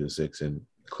let him be the 6 and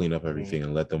clean up everything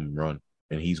and let them run.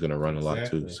 And he's going to run a lot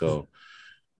too. So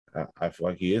I feel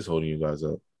like he is holding you guys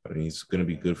up. I mean, he's going to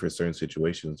be good for certain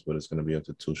situations, but it's going to be up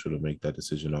to Tuchel to make that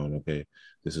decision on, okay,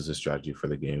 this is a strategy for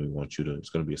the game. We want you to, it's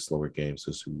going to be a slower game.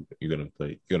 So you're going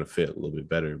to fit a little bit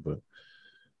better. But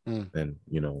then,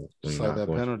 just like that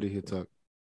penalty he took.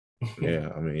 Yeah.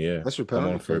 I mean, yeah. That's your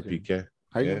penalty for a PK.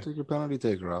 How you going to take your penalty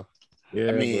take, Ralph? Yeah,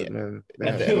 I mean,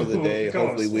 at the end of the day,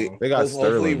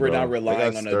 hopefully we're not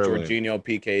relying on a Jorginho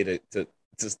PK to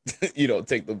just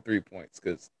take them 3 points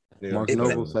because Mark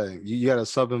Noble saying you got to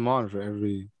sub him on for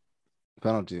every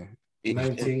penalty.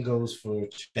 19 goals for,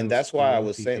 and that's why I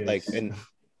was saying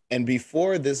and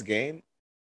before this game,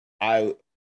 I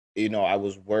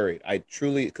was worried. I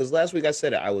truly, because last week I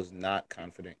said it, I was not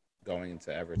confident going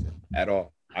into Everton at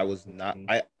all. I was not.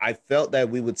 I felt that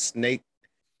we would snake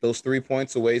those 3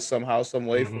 points away somehow, some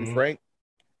way from Frank,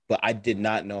 but I did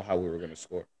not know how we were going to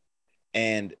score.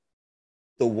 And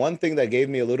the one thing that gave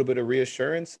me a little bit of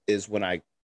reassurance is when I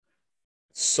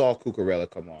saw Cucurella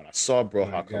come on, I saw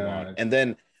Broha come on, and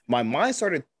then my mind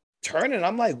started turning.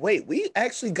 I'm like, wait, we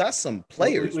actually got some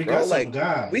players, we bro. got like some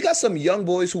guys. we got some young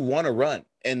boys who want to run.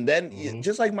 And then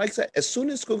just like Mike said, as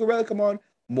soon as Cucurella come on,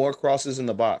 more crosses in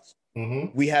the box.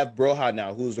 We have Broha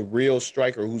now, who's a real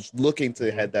striker, who's looking to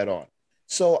head that on.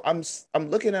 So I'm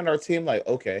looking at our team like,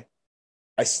 okay,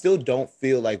 I still don't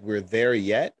feel like we're there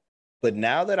yet, but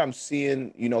now that I'm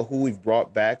seeing, who we've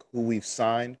brought back, who we've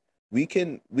signed, we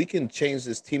can change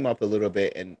this team up a little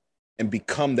bit and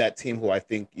become that team who I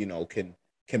think,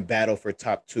 can battle for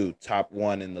top 2, top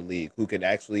 1 in the league, who can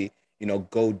actually,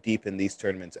 go deep in these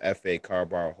tournaments, FA,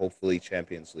 Carabao, hopefully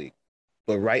Champions League.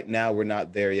 But right now we're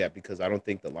not there yet because I don't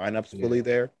think the lineup's fully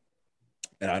there,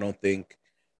 and I don't think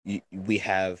we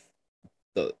have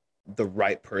the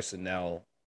right personnel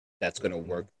that's going to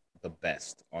work the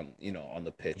best on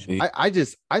the pitch.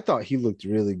 I thought he looked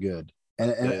really good,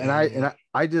 and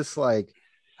I just like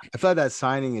I thought that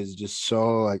signing is just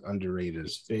so like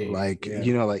underrated. Like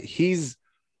like he's,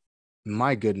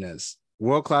 my goodness,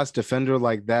 world-class defender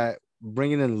like that,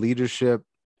 bringing in leadership.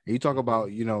 You talk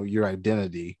about your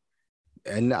identity.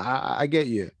 And I get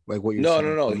you, like what you're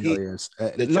saying.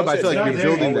 No. But I feel like you're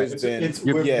building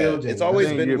that. It's always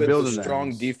been with the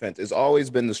strong defense. It's always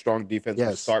been the strong defense.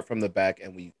 Yes. We start from the back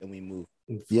and we move.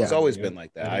 Yeah, it's always been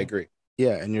like that. I agree.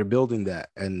 Yeah, and you're building that,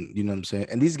 and you know what I'm saying.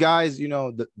 And these guys,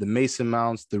 the Mason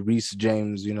Mounts, the Reece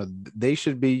James,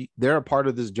 they're a part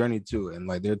of this journey too, and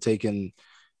like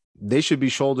they should be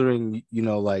shouldering,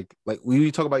 like when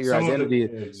you talk about your identity.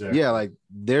 Yeah, like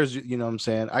there's, what I'm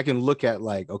saying. I can look at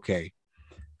like, okay,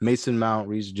 Mason Mount,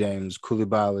 Reece James,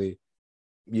 Koulibaly,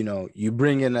 you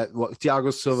bring in that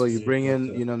Thiago Silva, you bring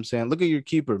in, what I'm saying. Look at your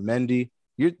keeper, Mendy.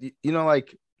 You're,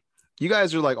 like you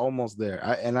guys are like almost there.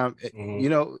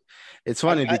 It's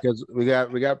funny because we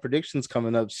got predictions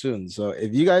coming up soon. So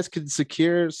if you guys could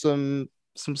secure some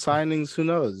signings, who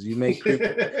knows? You may creep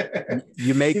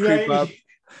up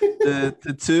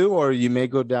to 2, or you may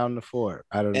go down to 4.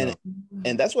 I don't know.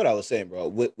 And that's what I was saying, bro.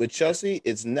 With Chelsea,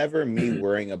 it's never me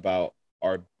worrying about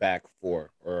our back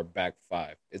 4 or our back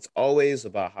 5. It's always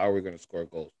about how we're going to score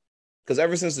goals. Because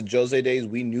ever since the Jose days,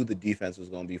 we knew the defense was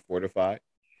going to be fortified.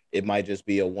 It might just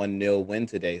be a 1-0 win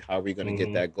today. How are we going to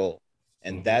get that goal?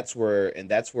 And that's where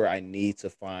I need to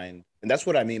find, and that's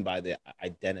what I mean by the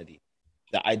identity.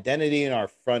 The identity in our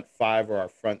front 5 or our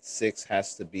front 6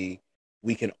 has to be,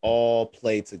 we can all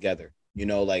play together.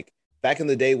 Like back in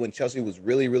the day when Chelsea was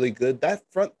really, really good, that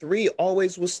front 3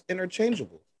 always was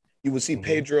interchangeable. You would see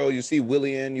Pedro, you see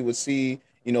Willian, you would see,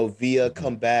 Villa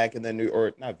come back, and then,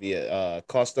 or not Villa,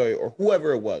 Costa, or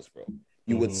whoever it was, bro.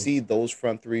 You would see those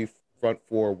front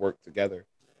 4 work together.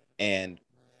 And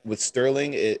with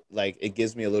Sterling, it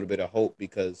gives me a little bit of hope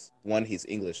because, one, he's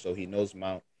English, so he knows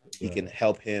Mount. He can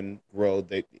help him grow.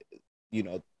 They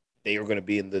are going to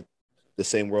be in the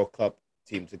same World Cup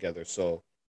team together. So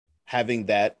having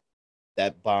that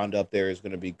bond up there is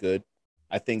going to be good.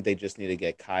 I think they just need to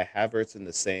get Kai Havertz in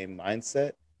the same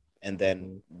mindset. And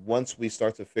then once we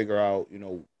start to figure out,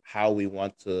 how we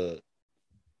want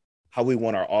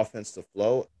our offense to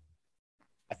flow,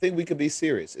 I think we could be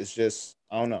serious. It's just,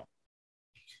 I don't know.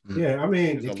 Yeah, I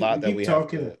mean, there's a lot that we have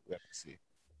to see.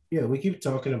 Yeah, we keep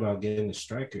talking about getting a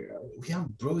striker. We have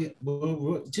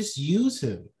bro, just use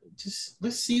him. Just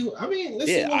let's see. Let's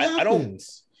see what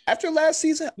happens. After last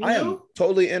season, I am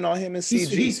totally in on him and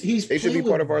CG. They should be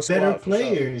part of our squad. Better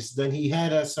players than he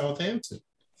had at Southampton.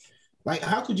 Like,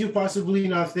 how could you possibly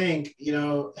not think,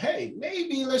 hey,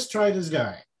 maybe let's try this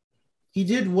guy? He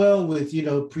did well with,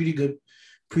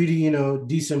 pretty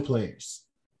decent players.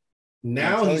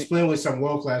 Now he's playing with some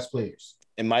world-class players.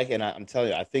 And Mike, and I'm telling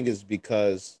you, I think it's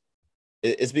because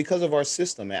of our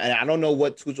system, man. And I don't know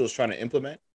what Tuchel's trying to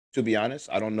implement, to be honest.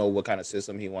 I don't know what kind of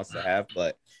system he wants to have,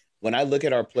 but when I look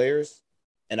at our players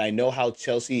and I know how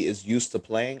Chelsea is used to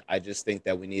playing, I just think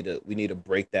that we need to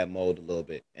break that mold a little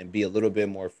bit and be a little bit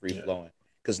more free-flowing.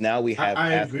 Because now we have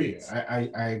athletes. I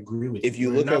agree with you. If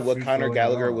you look at what Conor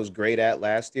Gallagher was great at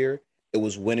last year, it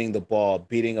was winning the ball,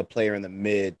 beating a player in the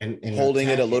mid, and holding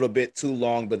it a little bit too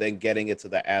long, but then getting it to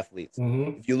the athletes.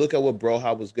 If you look at what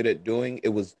Broha was good at doing, it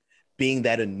was being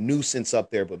a nuisance up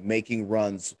there, but making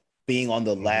runs, being on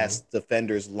the last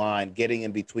defender's line, getting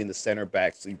in between the center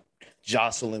backs,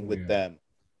 jostling with them,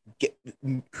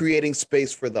 creating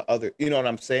space for the other. You know what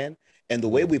I'm saying? And the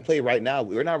way we play right now,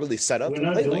 we're not really set up to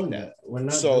play like that.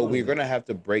 So we're going to have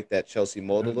to break that Chelsea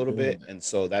mold a little bit. And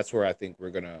so that's where I think we're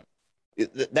going to,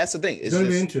 That's the thing. It's going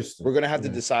to be interesting. We're going to have to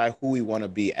decide who we want to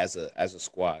be as a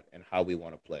squad and how we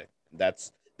want to play.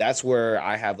 That's where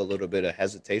I have a little bit of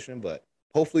hesitation, but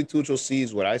hopefully Tuchel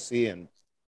sees what I see, and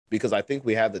because I think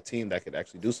we have the team that could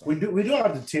actually do something. We do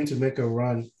have the team to make a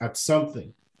run at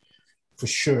something, for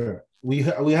sure. We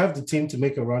have the team to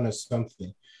make a run at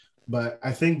something, but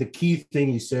I think the key thing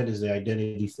you said is the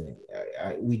identity thing.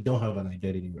 We don't have an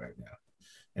identity right now,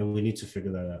 and we need to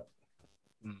figure that out.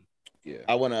 Yeah,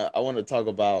 I wanna talk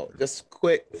about just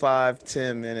quick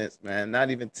 5-10 minutes, man.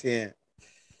 Not even 10,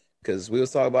 because we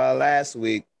was talking about it last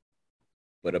week,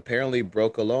 but apparently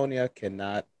Colonia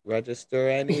cannot register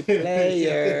any players.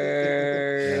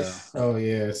 Yeah. Oh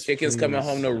yes, chickens coming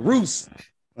home to roost.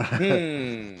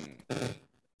 I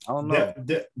don't know.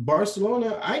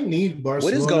 Barcelona, I need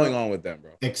Barcelona. What is going on with them,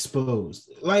 bro?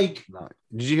 Exposed. Like,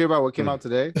 did you hear about what came out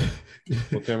today?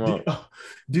 What came out?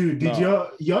 Did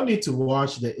y'all need to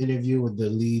watch the interview with the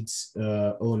Leeds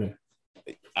owner?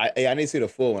 I need to see the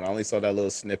full one. I only saw that little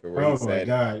snippet where he said,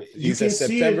 my God. He said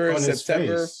September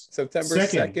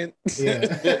 2nd.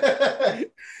 Yeah.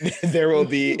 There will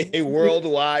be a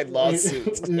worldwide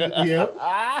lawsuit. Yep.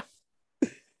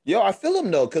 Yo, I feel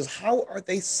him though, because how are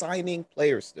they signing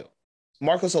players still?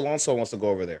 Marcos Alonso wants to go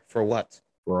over there for what?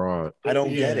 Fraud. I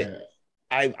don't get it.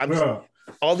 I'm Bro,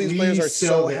 all these players are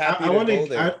so happy to go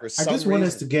there for some I just want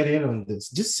us reason. to get in on this.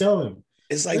 Just sell him.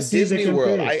 It's like Disney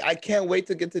World. I can't wait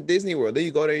to get to Disney World. Then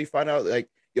you go there, you find out like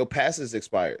your pass is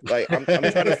expired. Like I'm trying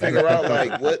to figure out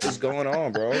like what is going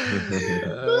on, bro.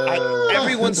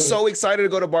 Everyone's so excited to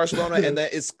go to Barcelona, and then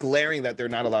it's glaring that they're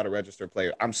not allowed to register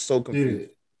players. I'm so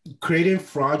confused. Dude, creating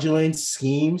fraudulent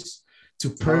schemes to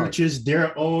purchase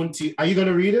their own team. Are you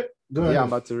gonna read it? Go ahead. Yeah, I'm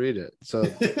about to read it. So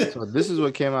this is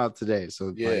what came out today.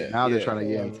 So now they're trying to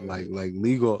get into like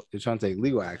legal. They're trying to take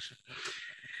legal action.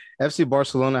 FC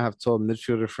Barcelona have told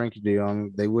midfielder Frankie de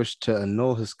Jong they wish to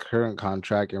annul his current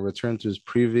contract and return to his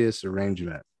previous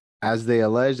arrangement, as they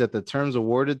allege that the terms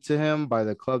awarded to him by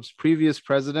the club's previous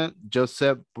president,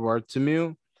 Josep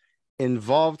Bartomeu,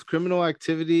 involved criminal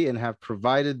activity and have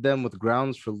provided them with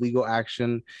grounds for legal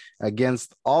action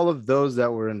against all of those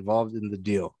that were involved in the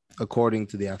deal, according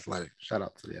to The Athletic. Shout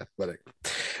out to The Athletic.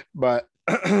 But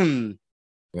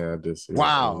yeah, this is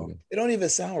wow. It don't even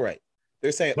sound right.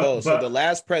 They're saying, so the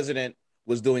last president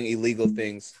was doing illegal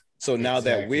things. So now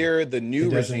that we're the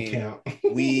new regime,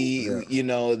 you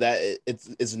know, that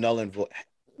it's null and void.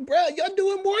 Bro, y'all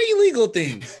doing more illegal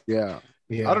things. Yeah.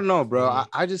 I don't know, bro.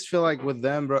 I just feel like with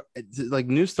them, bro, like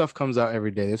new stuff comes out every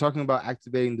day. They're talking about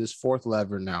activating this fourth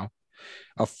lever now,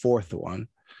 a fourth one.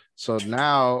 So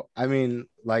now, I mean,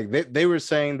 like they were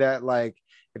saying that like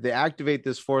if they activate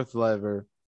this fourth lever,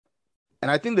 and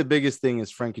I think the biggest thing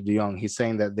is Frankie de Jong. He's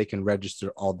saying that they can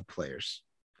register all the players,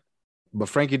 but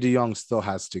Frankie de Jong still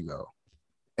has to go.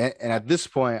 And at this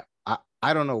point,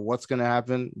 I don't know what's gonna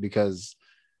happen because,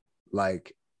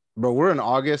 like, bro, we're in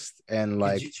August, and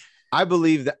like I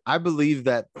believe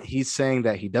that he's saying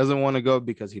that he doesn't want to go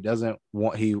because he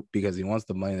wants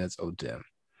the money that's owed to him.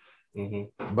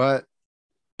 Mm-hmm. But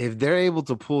if they're able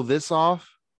to pull this off,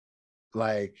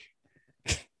 like.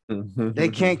 They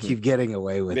can't keep getting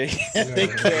away with it. They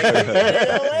can't get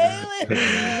away with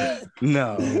it.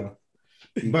 No.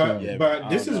 But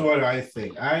this is what I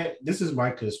think. This is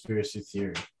my conspiracy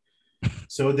theory.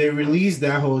 So they released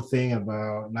that whole thing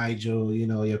about Nigel, you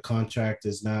know, your contract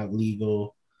is not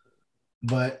legal.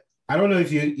 But I don't know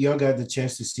if y'all got the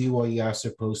chance to see what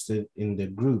Yasser posted in the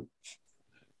group.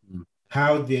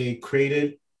 How they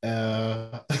created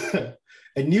a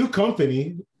new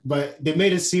company, but they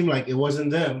made it seem like it wasn't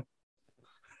them.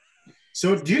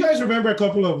 So do you guys remember a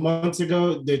couple of months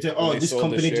ago, they said, this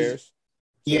company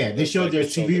they showed their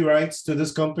TV rights to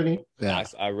this company. Yeah,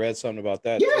 I read something about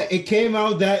that. Yeah, it came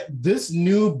out that this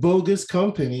new bogus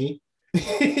company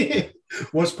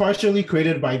was partially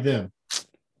created by them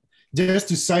just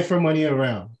to cipher money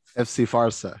around. FC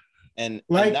Farsa. And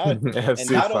like,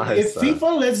 if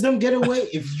FIFA lets them get away,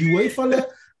 if UEFA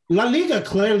La Liga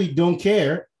clearly don't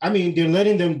care. I mean, they're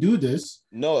letting them do this.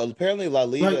 No, apparently La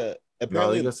Liga.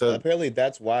 Apparently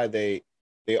that's why they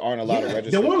aren't allowed to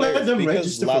register. They won't let them because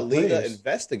register La for Liga players.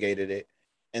 Investigated it,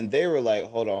 and they were like,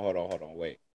 "Hold on,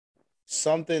 wait,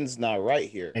 something's not right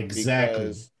here." Exactly.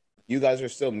 Because you guys are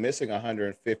still missing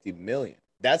 150 million.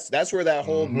 That's where that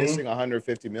whole missing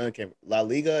 150 million came. La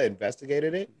Liga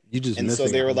investigated it, so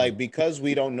they were like, because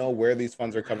we don't know where these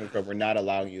funds are coming from, we're not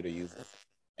allowing you to use them.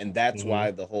 And that's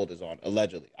why the hold is on,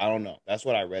 allegedly. I don't know. That's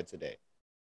what I read today.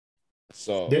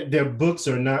 So their books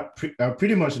are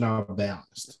pretty much not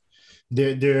balanced.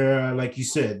 They're like you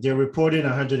said, they're reporting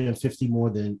 150 more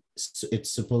than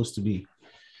it's supposed to be.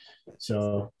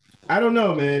 So I don't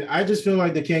know, man. I just feel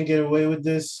like they can't get away with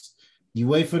this.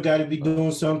 UEFA got to be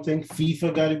doing something.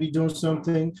 FIFA got to be doing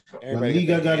something. La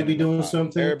Liga got to be doing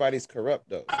something. Everybody's corrupt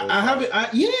though. So I haven't.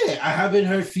 I haven't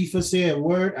heard FIFA say a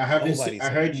word. I haven't. I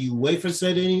heard UEFA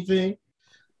said anything.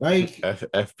 Like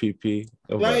FPP.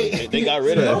 Like they got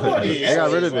rid of nobody. They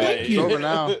got rid of it. Thank It's you. over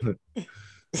now.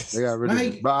 They got rid of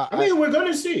it. But I mean, we're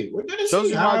gonna see. We're gonna shows see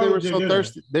you how why they were so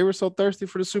thirsty. They were so thirsty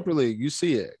for the Super League. You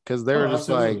see it because they were just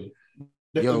absolutely.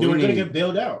 like, they were gonna get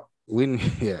bailed out. We need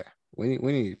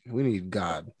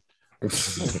God. Dude,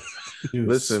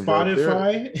 Listen,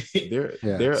 Spotify.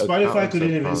 their Spotify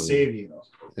couldn't even save you.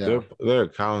 Yeah. Their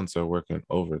accountants are working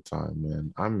overtime,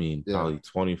 man. I mean, probably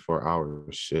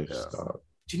 24-hour shifts. Dog.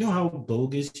 Do you know how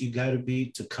bogus you got to be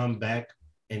to come back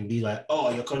and be like,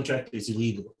 "Oh, your contract is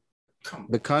illegal"? Come on.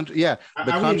 The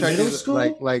contract is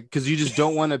like because you just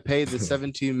don't want to pay the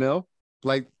 17 mil.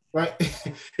 Like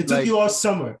it took you all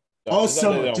summer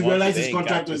to realize his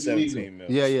contract was illegal.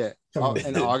 Yeah.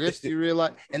 In August, you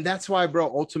realize, and that's why, bro.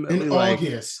 Ultimately, in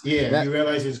August, you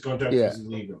realize his contract was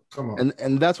illegal. Come on,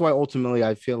 and that's why ultimately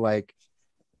I feel like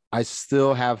I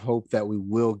still have hope that we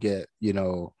will get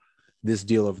this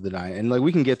deal over the line, and like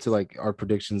we can get to like our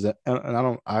predictions. And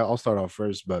I'll start off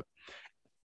first, but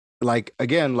like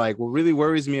again, like what really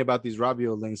worries me about these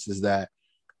Rabiot links is that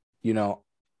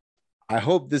I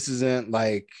hope this isn't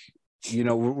like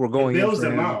we're going. It bails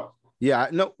them out. Yeah,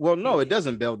 no, it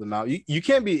doesn't bail them out. You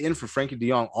can't be in for Frankie de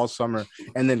Jong all summer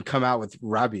and then come out with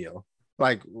Rabiot.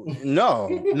 Like,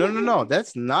 no,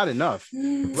 that's not enough.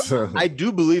 I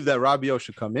do believe that Rabiot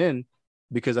should come in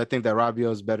because I think that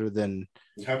Rabiot is better than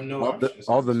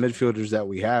all the midfielders that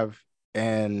we have.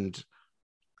 And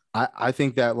I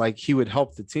think that like he would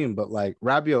help the team, but like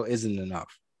Rabiot isn't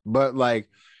enough. But like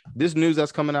this news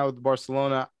that's coming out with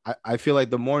Barcelona, I feel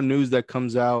like the more news that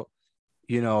comes out,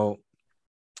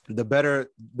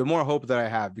 the more hope that I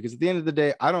have, because at the end of the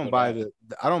day, I don't buy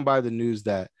the news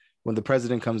that when the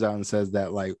president comes out and says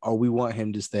that like, oh, we want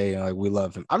him to stay and like we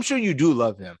love him. I'm sure you do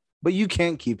love him, but you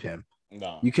can't keep him.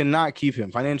 No, you cannot keep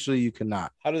him financially. You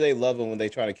cannot. How do they love him when they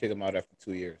try to kick him out after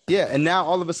 2 years? Yeah, and now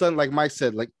all of a sudden, like Mike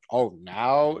said, like, oh,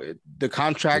 now the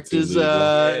contract is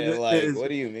what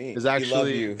do you mean? Is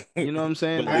actually you know what I'm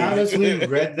saying? I honestly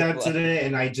read that today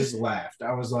and I just laughed.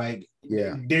 I was like,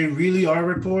 yeah, they really are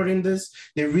reporting this.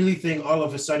 They really think all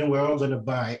of a sudden we're all gonna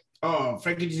buy. Oh,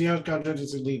 Frankie de Jong's contract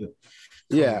is illegal.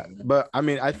 Yeah, but I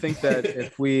mean, I think that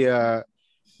if we the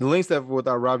links that with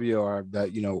our Rabiot are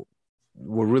that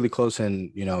we're really close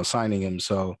in signing him.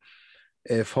 So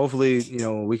if hopefully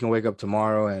we can wake up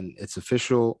tomorrow and it's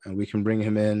official and we can bring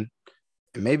him in,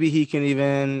 and maybe he can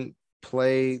even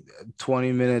play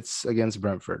 20 minutes against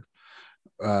Brentford.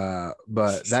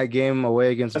 But that game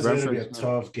away against Brentford is going to be a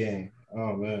tough game.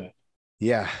 Oh man.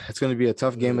 Yeah, it's going to be a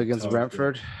tough game against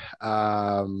Brentford.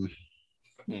 Shout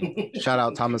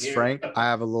out Thomas Frank. I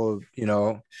have a little,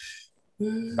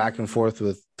 back and forth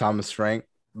with Thomas Frank.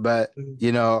 But I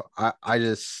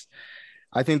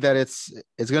think that it's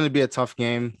going to be a tough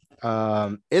game.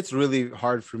 It's really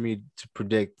hard for me to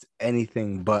predict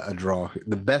anything but a draw.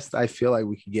 The best I feel like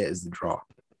we could get is the draw.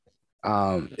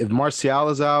 If Martial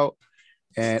is out,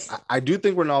 and I do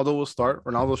think Ronaldo will start.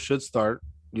 Ronaldo should start.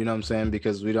 You know what I'm saying?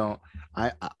 Because we don't.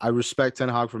 I respect Ten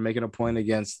Hag for making a point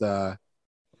against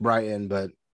Brighton,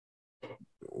 but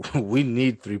we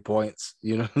need 3 points.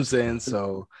 You know what I'm saying?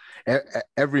 So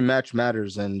every match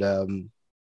matters, and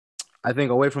I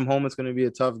think away from home it's going to be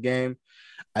a tough game.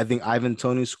 I think Ivan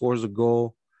Toney scores a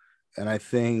goal, and I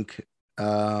think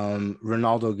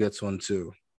Ronaldo gets one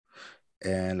too,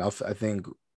 and I think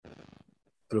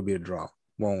it'll be a draw,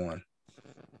 1-1.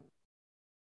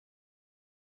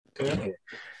 Okay.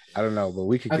 I don't know, but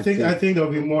we could. I think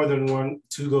there'll be more than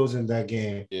 1-2 goals in that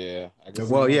game. Yeah.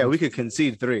 We could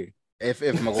concede 3 if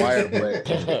Maguire played.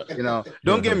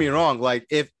 Don't get me wrong. Like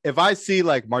if I see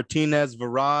like Martinez,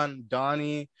 Varane,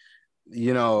 Donny,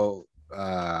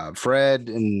 Fred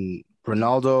and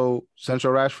Ronaldo,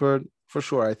 Central Rashford, for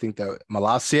sure. I think that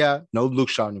Malacia, no Luke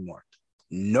Shaw anymore.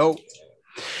 Nope.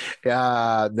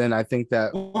 Then I think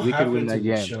that we could win that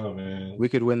game. Shaw, man? We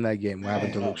could win that game. What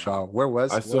happened to Luke Shaw? Where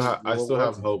was? I still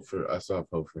have hope for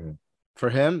him. For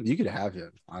him, you could have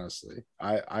him. Honestly,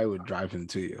 I would drive him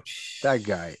to you. That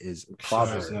guy is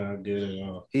proper. He's not good at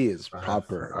all. He is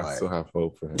proper. I still have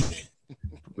hope for him.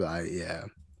 Yeah.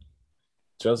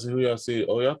 Chelsea, who y'all see?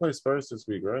 Oh, y'all play Spurs this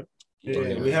week, right?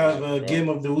 Yeah, we have a game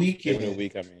of the week. Game of the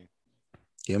week, I mean.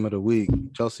 Game of the week.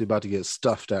 Chelsea about to get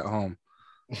stuffed at home.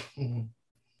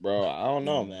 Bro, I don't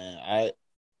know, man.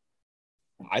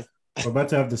 We're about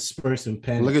to have the Spurs and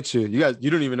Pen. Look at you. You guys, you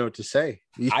don't even know what to say.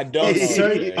 I don't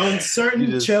know.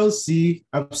 Uncertain Chelsea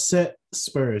upset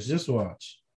Spurs. Just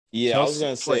watch. Yeah, I was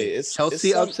gonna say it's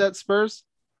Chelsea upset Spurs.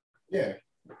 Yeah,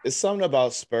 it's something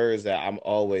about Spurs that I'm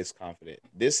always confident.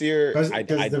 This year, 'Cause I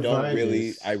the don't vibe really,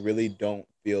 is- I really don't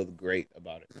feel great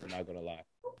about it. I'm not gonna lie,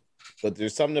 but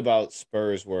there's something about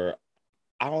Spurs where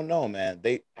I don't know, man.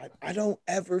 I don't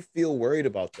ever feel worried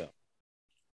about them.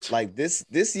 Like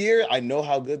this year, I know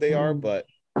how good they are, but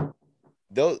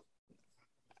they'll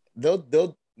they'll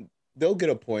they'll they'll get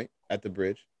a point at the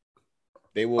bridge.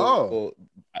 They will.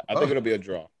 I think it'll be a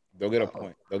draw. They'll get a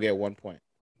point. They'll get 1 point.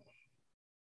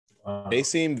 They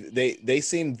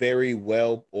seem very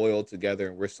well oiled together,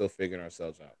 and we're still figuring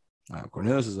ourselves out.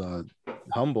 Cornelius is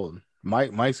humbled.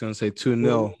 Mike's gonna say 2-0.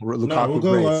 No, Lukaku we'll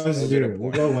go brace. 1-0.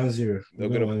 We'll go 1-0. They'll We'll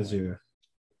get go a 1-0.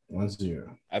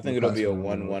 1-0. I think it'll be a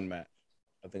 1-1 match.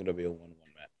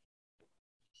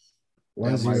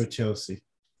 1-0 Chelsea.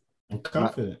 I'm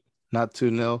confident. Not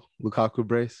 2-0. Lukaku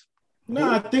brace. No,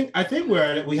 I think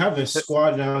we have a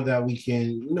squad now that we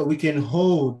can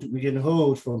hold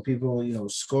from people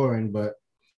scoring, but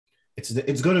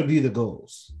it's gonna be the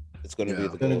goals. It's gonna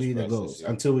be the goals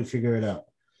until we figure it out.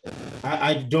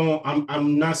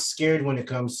 I'm not scared when it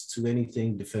comes to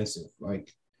anything defensive.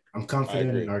 Like I'm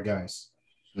confident in our guys.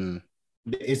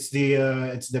 It's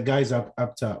the guys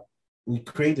up top. We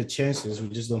create the chances, we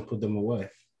just don't put them away.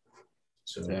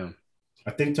 So damn. I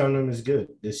think Tottenham is good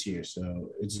this year, so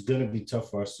it's gonna be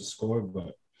tough for us to score,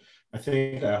 but I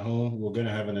think at home we're gonna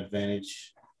have an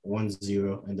advantage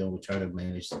 1-0, and then we'll try to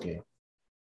manage the game.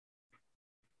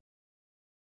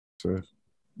 Sure.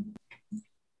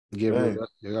 You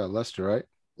got Leicester, right?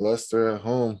 Leicester at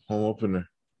home opener.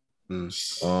 Putting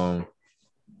 3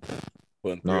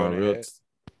 on their head.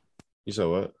 You said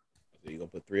what? You gonna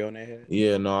put 3 on their head?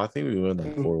 Yeah, no, I think we win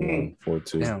like 4-1,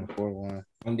 4-2. Damn, 4-1.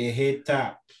 On their head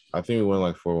top. I think we win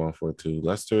like 4-1, 4-2.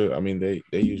 Leicester, I mean, they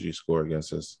usually score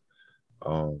against us.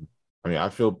 I mean, I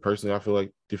feel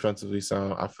like defensively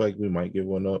sound. I feel like we might give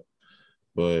one up,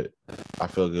 but I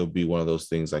feel like it'll be one of those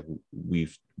things like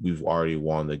we've already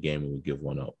won the game and we give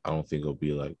one up. I don't think it'll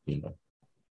be like, in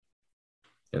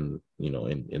the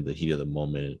heat of the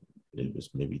moment, it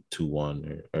was maybe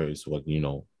 2-1 or it's like,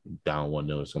 down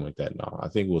 1-0 or something like that. No, I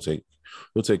think we'll take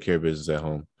care of business at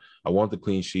home. I want the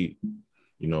clean sheet,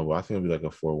 but I think it'll be like a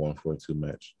 4-1, 4-2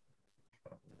 match.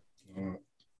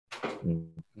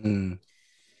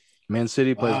 Man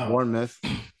City plays Bournemouth.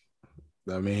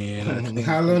 I mean, I'm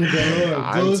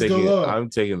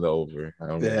taking the over. I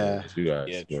don't know what you guys.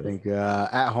 I think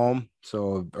at home,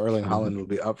 so Erling Haaland will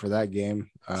be up for that game.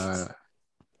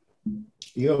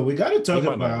 We got to talk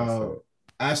about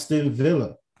Aston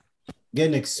Villa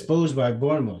getting exposed by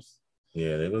Bournemouth.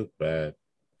 Yeah, they look bad.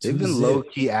 They've been low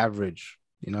key average.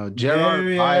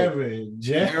 Gerard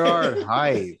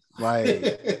hype.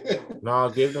 Like, no,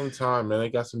 give them time, man. They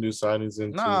got some new signings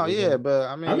in. But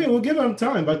I mean, we'll give them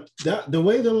time. But the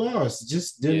way they lost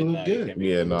just didn't look good. It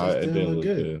didn't look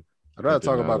good. I'd rather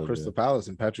talk about Crystal Palace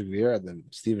and Patrick Vieira than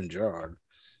Steven Gerrard.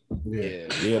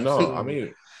 I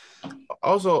mean,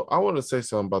 also I want to say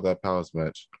something about that Palace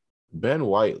match. Ben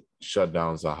White shut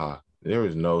down Zaha. There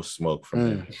was no smoke from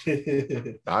him.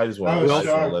 I just want to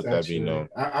let that be known.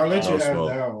 I'll let you have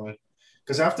that one.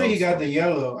 Because after he got the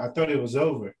yellow, I thought it was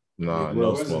over.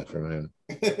 No smoke from him.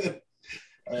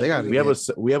 We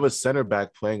have a center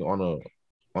back playing on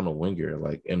a winger,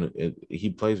 like, and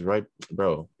he plays right,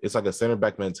 bro. It's like a center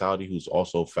back mentality who's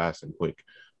also fast and quick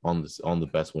on the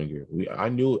best winger.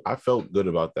 I felt good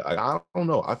about that. I don't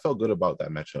know. I felt good about that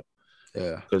matchup.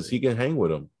 Yeah, because he can hang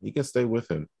with him. He can stay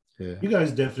with him. Yeah. You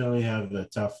guys definitely have the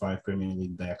top 5 Premier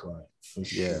League backline for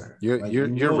sure. Yeah,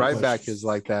 your right back is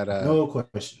like that. No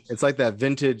questions. It's like that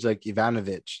vintage, like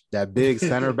Ivanovic, that big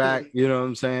center back. You know what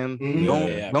I'm saying?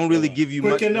 Don't really give you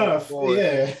quick much enough.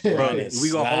 Yeah, we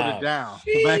gonna hold it down.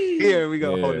 Back here, we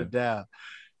gonna hold it down.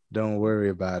 Don't worry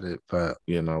about it. But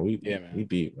we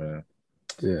beat, man.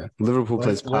 Yeah, Liverpool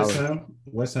plays Palace.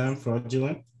 West Ham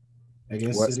fraudulent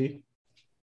against City.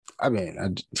 I mean,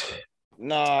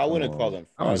 I wouldn't call them.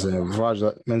 I was saying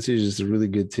fraudulent. Man City is just a really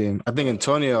good team. I think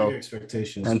Antonio's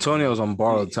on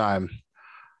borrowed time.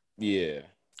 Yeah,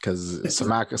 because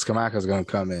Skamaka's gonna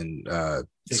come and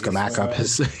Skamak up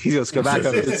his. He's gonna Skamak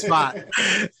up his spot.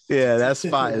 Yeah, that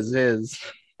spot is his.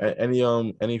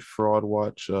 Any fraud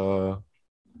watch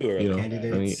You know,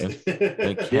 Candidates.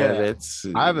 and candidates.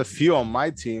 I have a few on my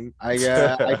team. I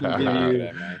can give Nah, you.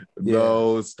 that, man.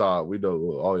 No, stop. We know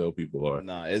who all your people are.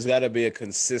 Nah, it's got to be a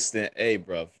consistent. Hey,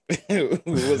 bro,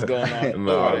 what's going on?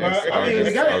 No, I mean,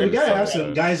 we gotta have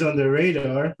some guys on the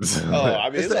radar. Oh, I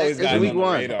mean, it's always it's guys week on the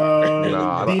one. radar.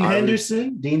 Nah, Dean I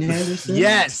Henderson. Dean Henderson.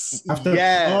 Yes. After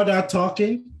yes. all that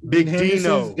talking, Big Dean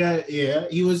Henderson's Dino.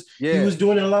 he was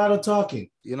doing a lot of talking.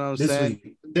 You know what I'm This saying?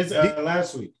 week.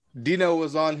 Last week. Dino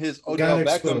was on his Odell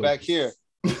Beckham exposed. back here.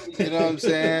 You know what I'm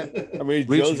saying? I mean,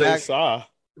 Reach Jose back. Sa.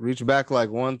 Reach back like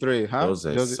 1-3, huh?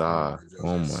 Jose Sa.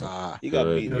 Oh my. Sa. He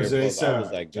got beat Goodness. here. Jose I Sa.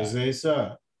 was like, God. Jose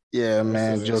Sa. Yeah,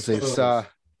 man. Jose exposed. Sa.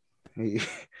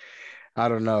 I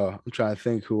don't know. I'm trying to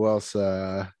think who else.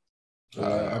 I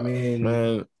mean,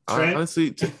 Man, Trent?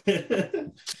 honestly,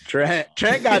 Trent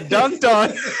got dunked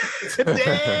on.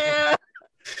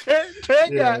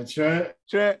 Damn.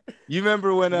 Trent. You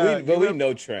remember when? We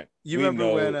know Trent. You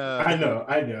remember when? I know.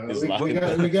 It's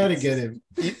We gotta get him.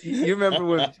 You remember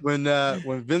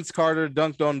when Vince Carter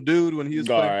dunked on dude when he was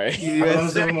Sorry. playing?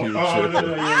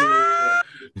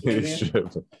 He's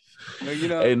tripping. You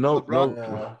know, Hey, no.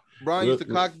 Brian used to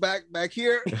cock back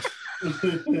here. You know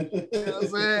what I'm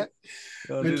saying?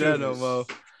 Don't do that no more.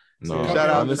 No, Shout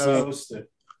out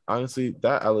honestly,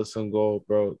 that Alisson goal,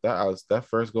 bro, that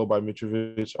first goal by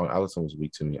Mitrovic on Alisson was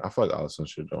weak to me. I feel like Alisson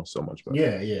should have done so much better.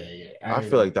 Yeah. I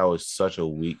feel like that was such a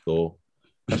weak goal.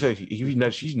 I feel like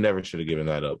he never should have given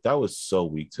that up. That was so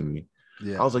weak to me.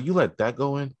 Yeah. I was like, you let that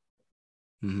go in?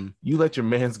 Mm-hmm. You let your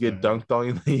mans get dunked on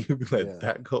you, then you let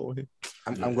that go in?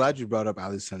 I'm glad you brought up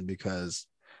Alisson because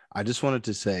I just wanted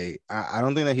to say I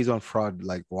don't think that he's on fraud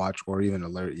like watch or even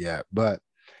alert yet, but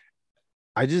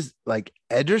I just like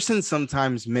Ederson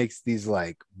sometimes makes these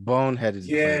like boneheaded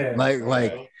plays.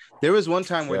 Like there was one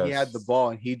time when he had the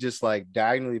ball and he just like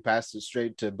diagonally passed it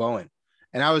straight to Bowen,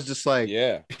 and I was just like,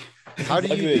 how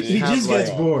do you? He just gets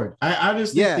bored. I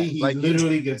honestly think he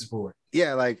literally gets bored.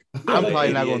 Yeah, like I'm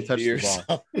probably not going to touch the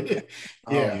ball.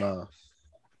 Yeah,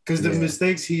 because the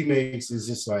mistakes he makes is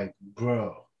just like,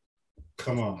 bro,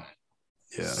 come on.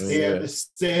 Yeah,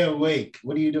 stay awake.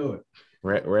 What are you doing?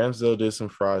 Ramsdale did some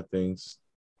fraud things.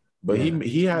 But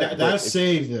he had that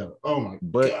save though. Oh my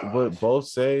god! But both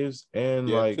saves and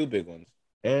like 2 big ones.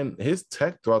 And his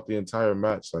tech throughout the entire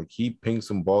match, like he pinged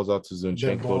some balls out to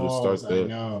Zinchenko to start the. I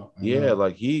know.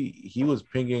 Like he was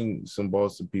pinging some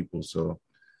balls to people. So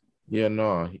yeah,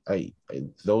 no, I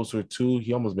those were 2.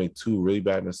 He almost made 2 really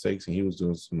bad mistakes, and he was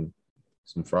doing some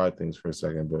fried things for a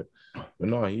second. But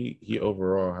no, he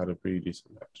overall had a pretty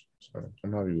decent match. So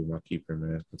I'm happy with my keeper,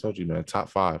 man. I told you, man, top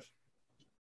 5.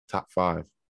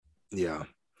 Yeah.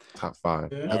 Top 5.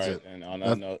 That's it. And on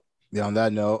that note. Yeah, on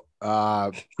that note,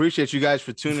 appreciate you guys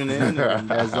for tuning in.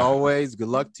 And as always, good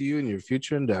luck to you in your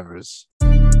future endeavors.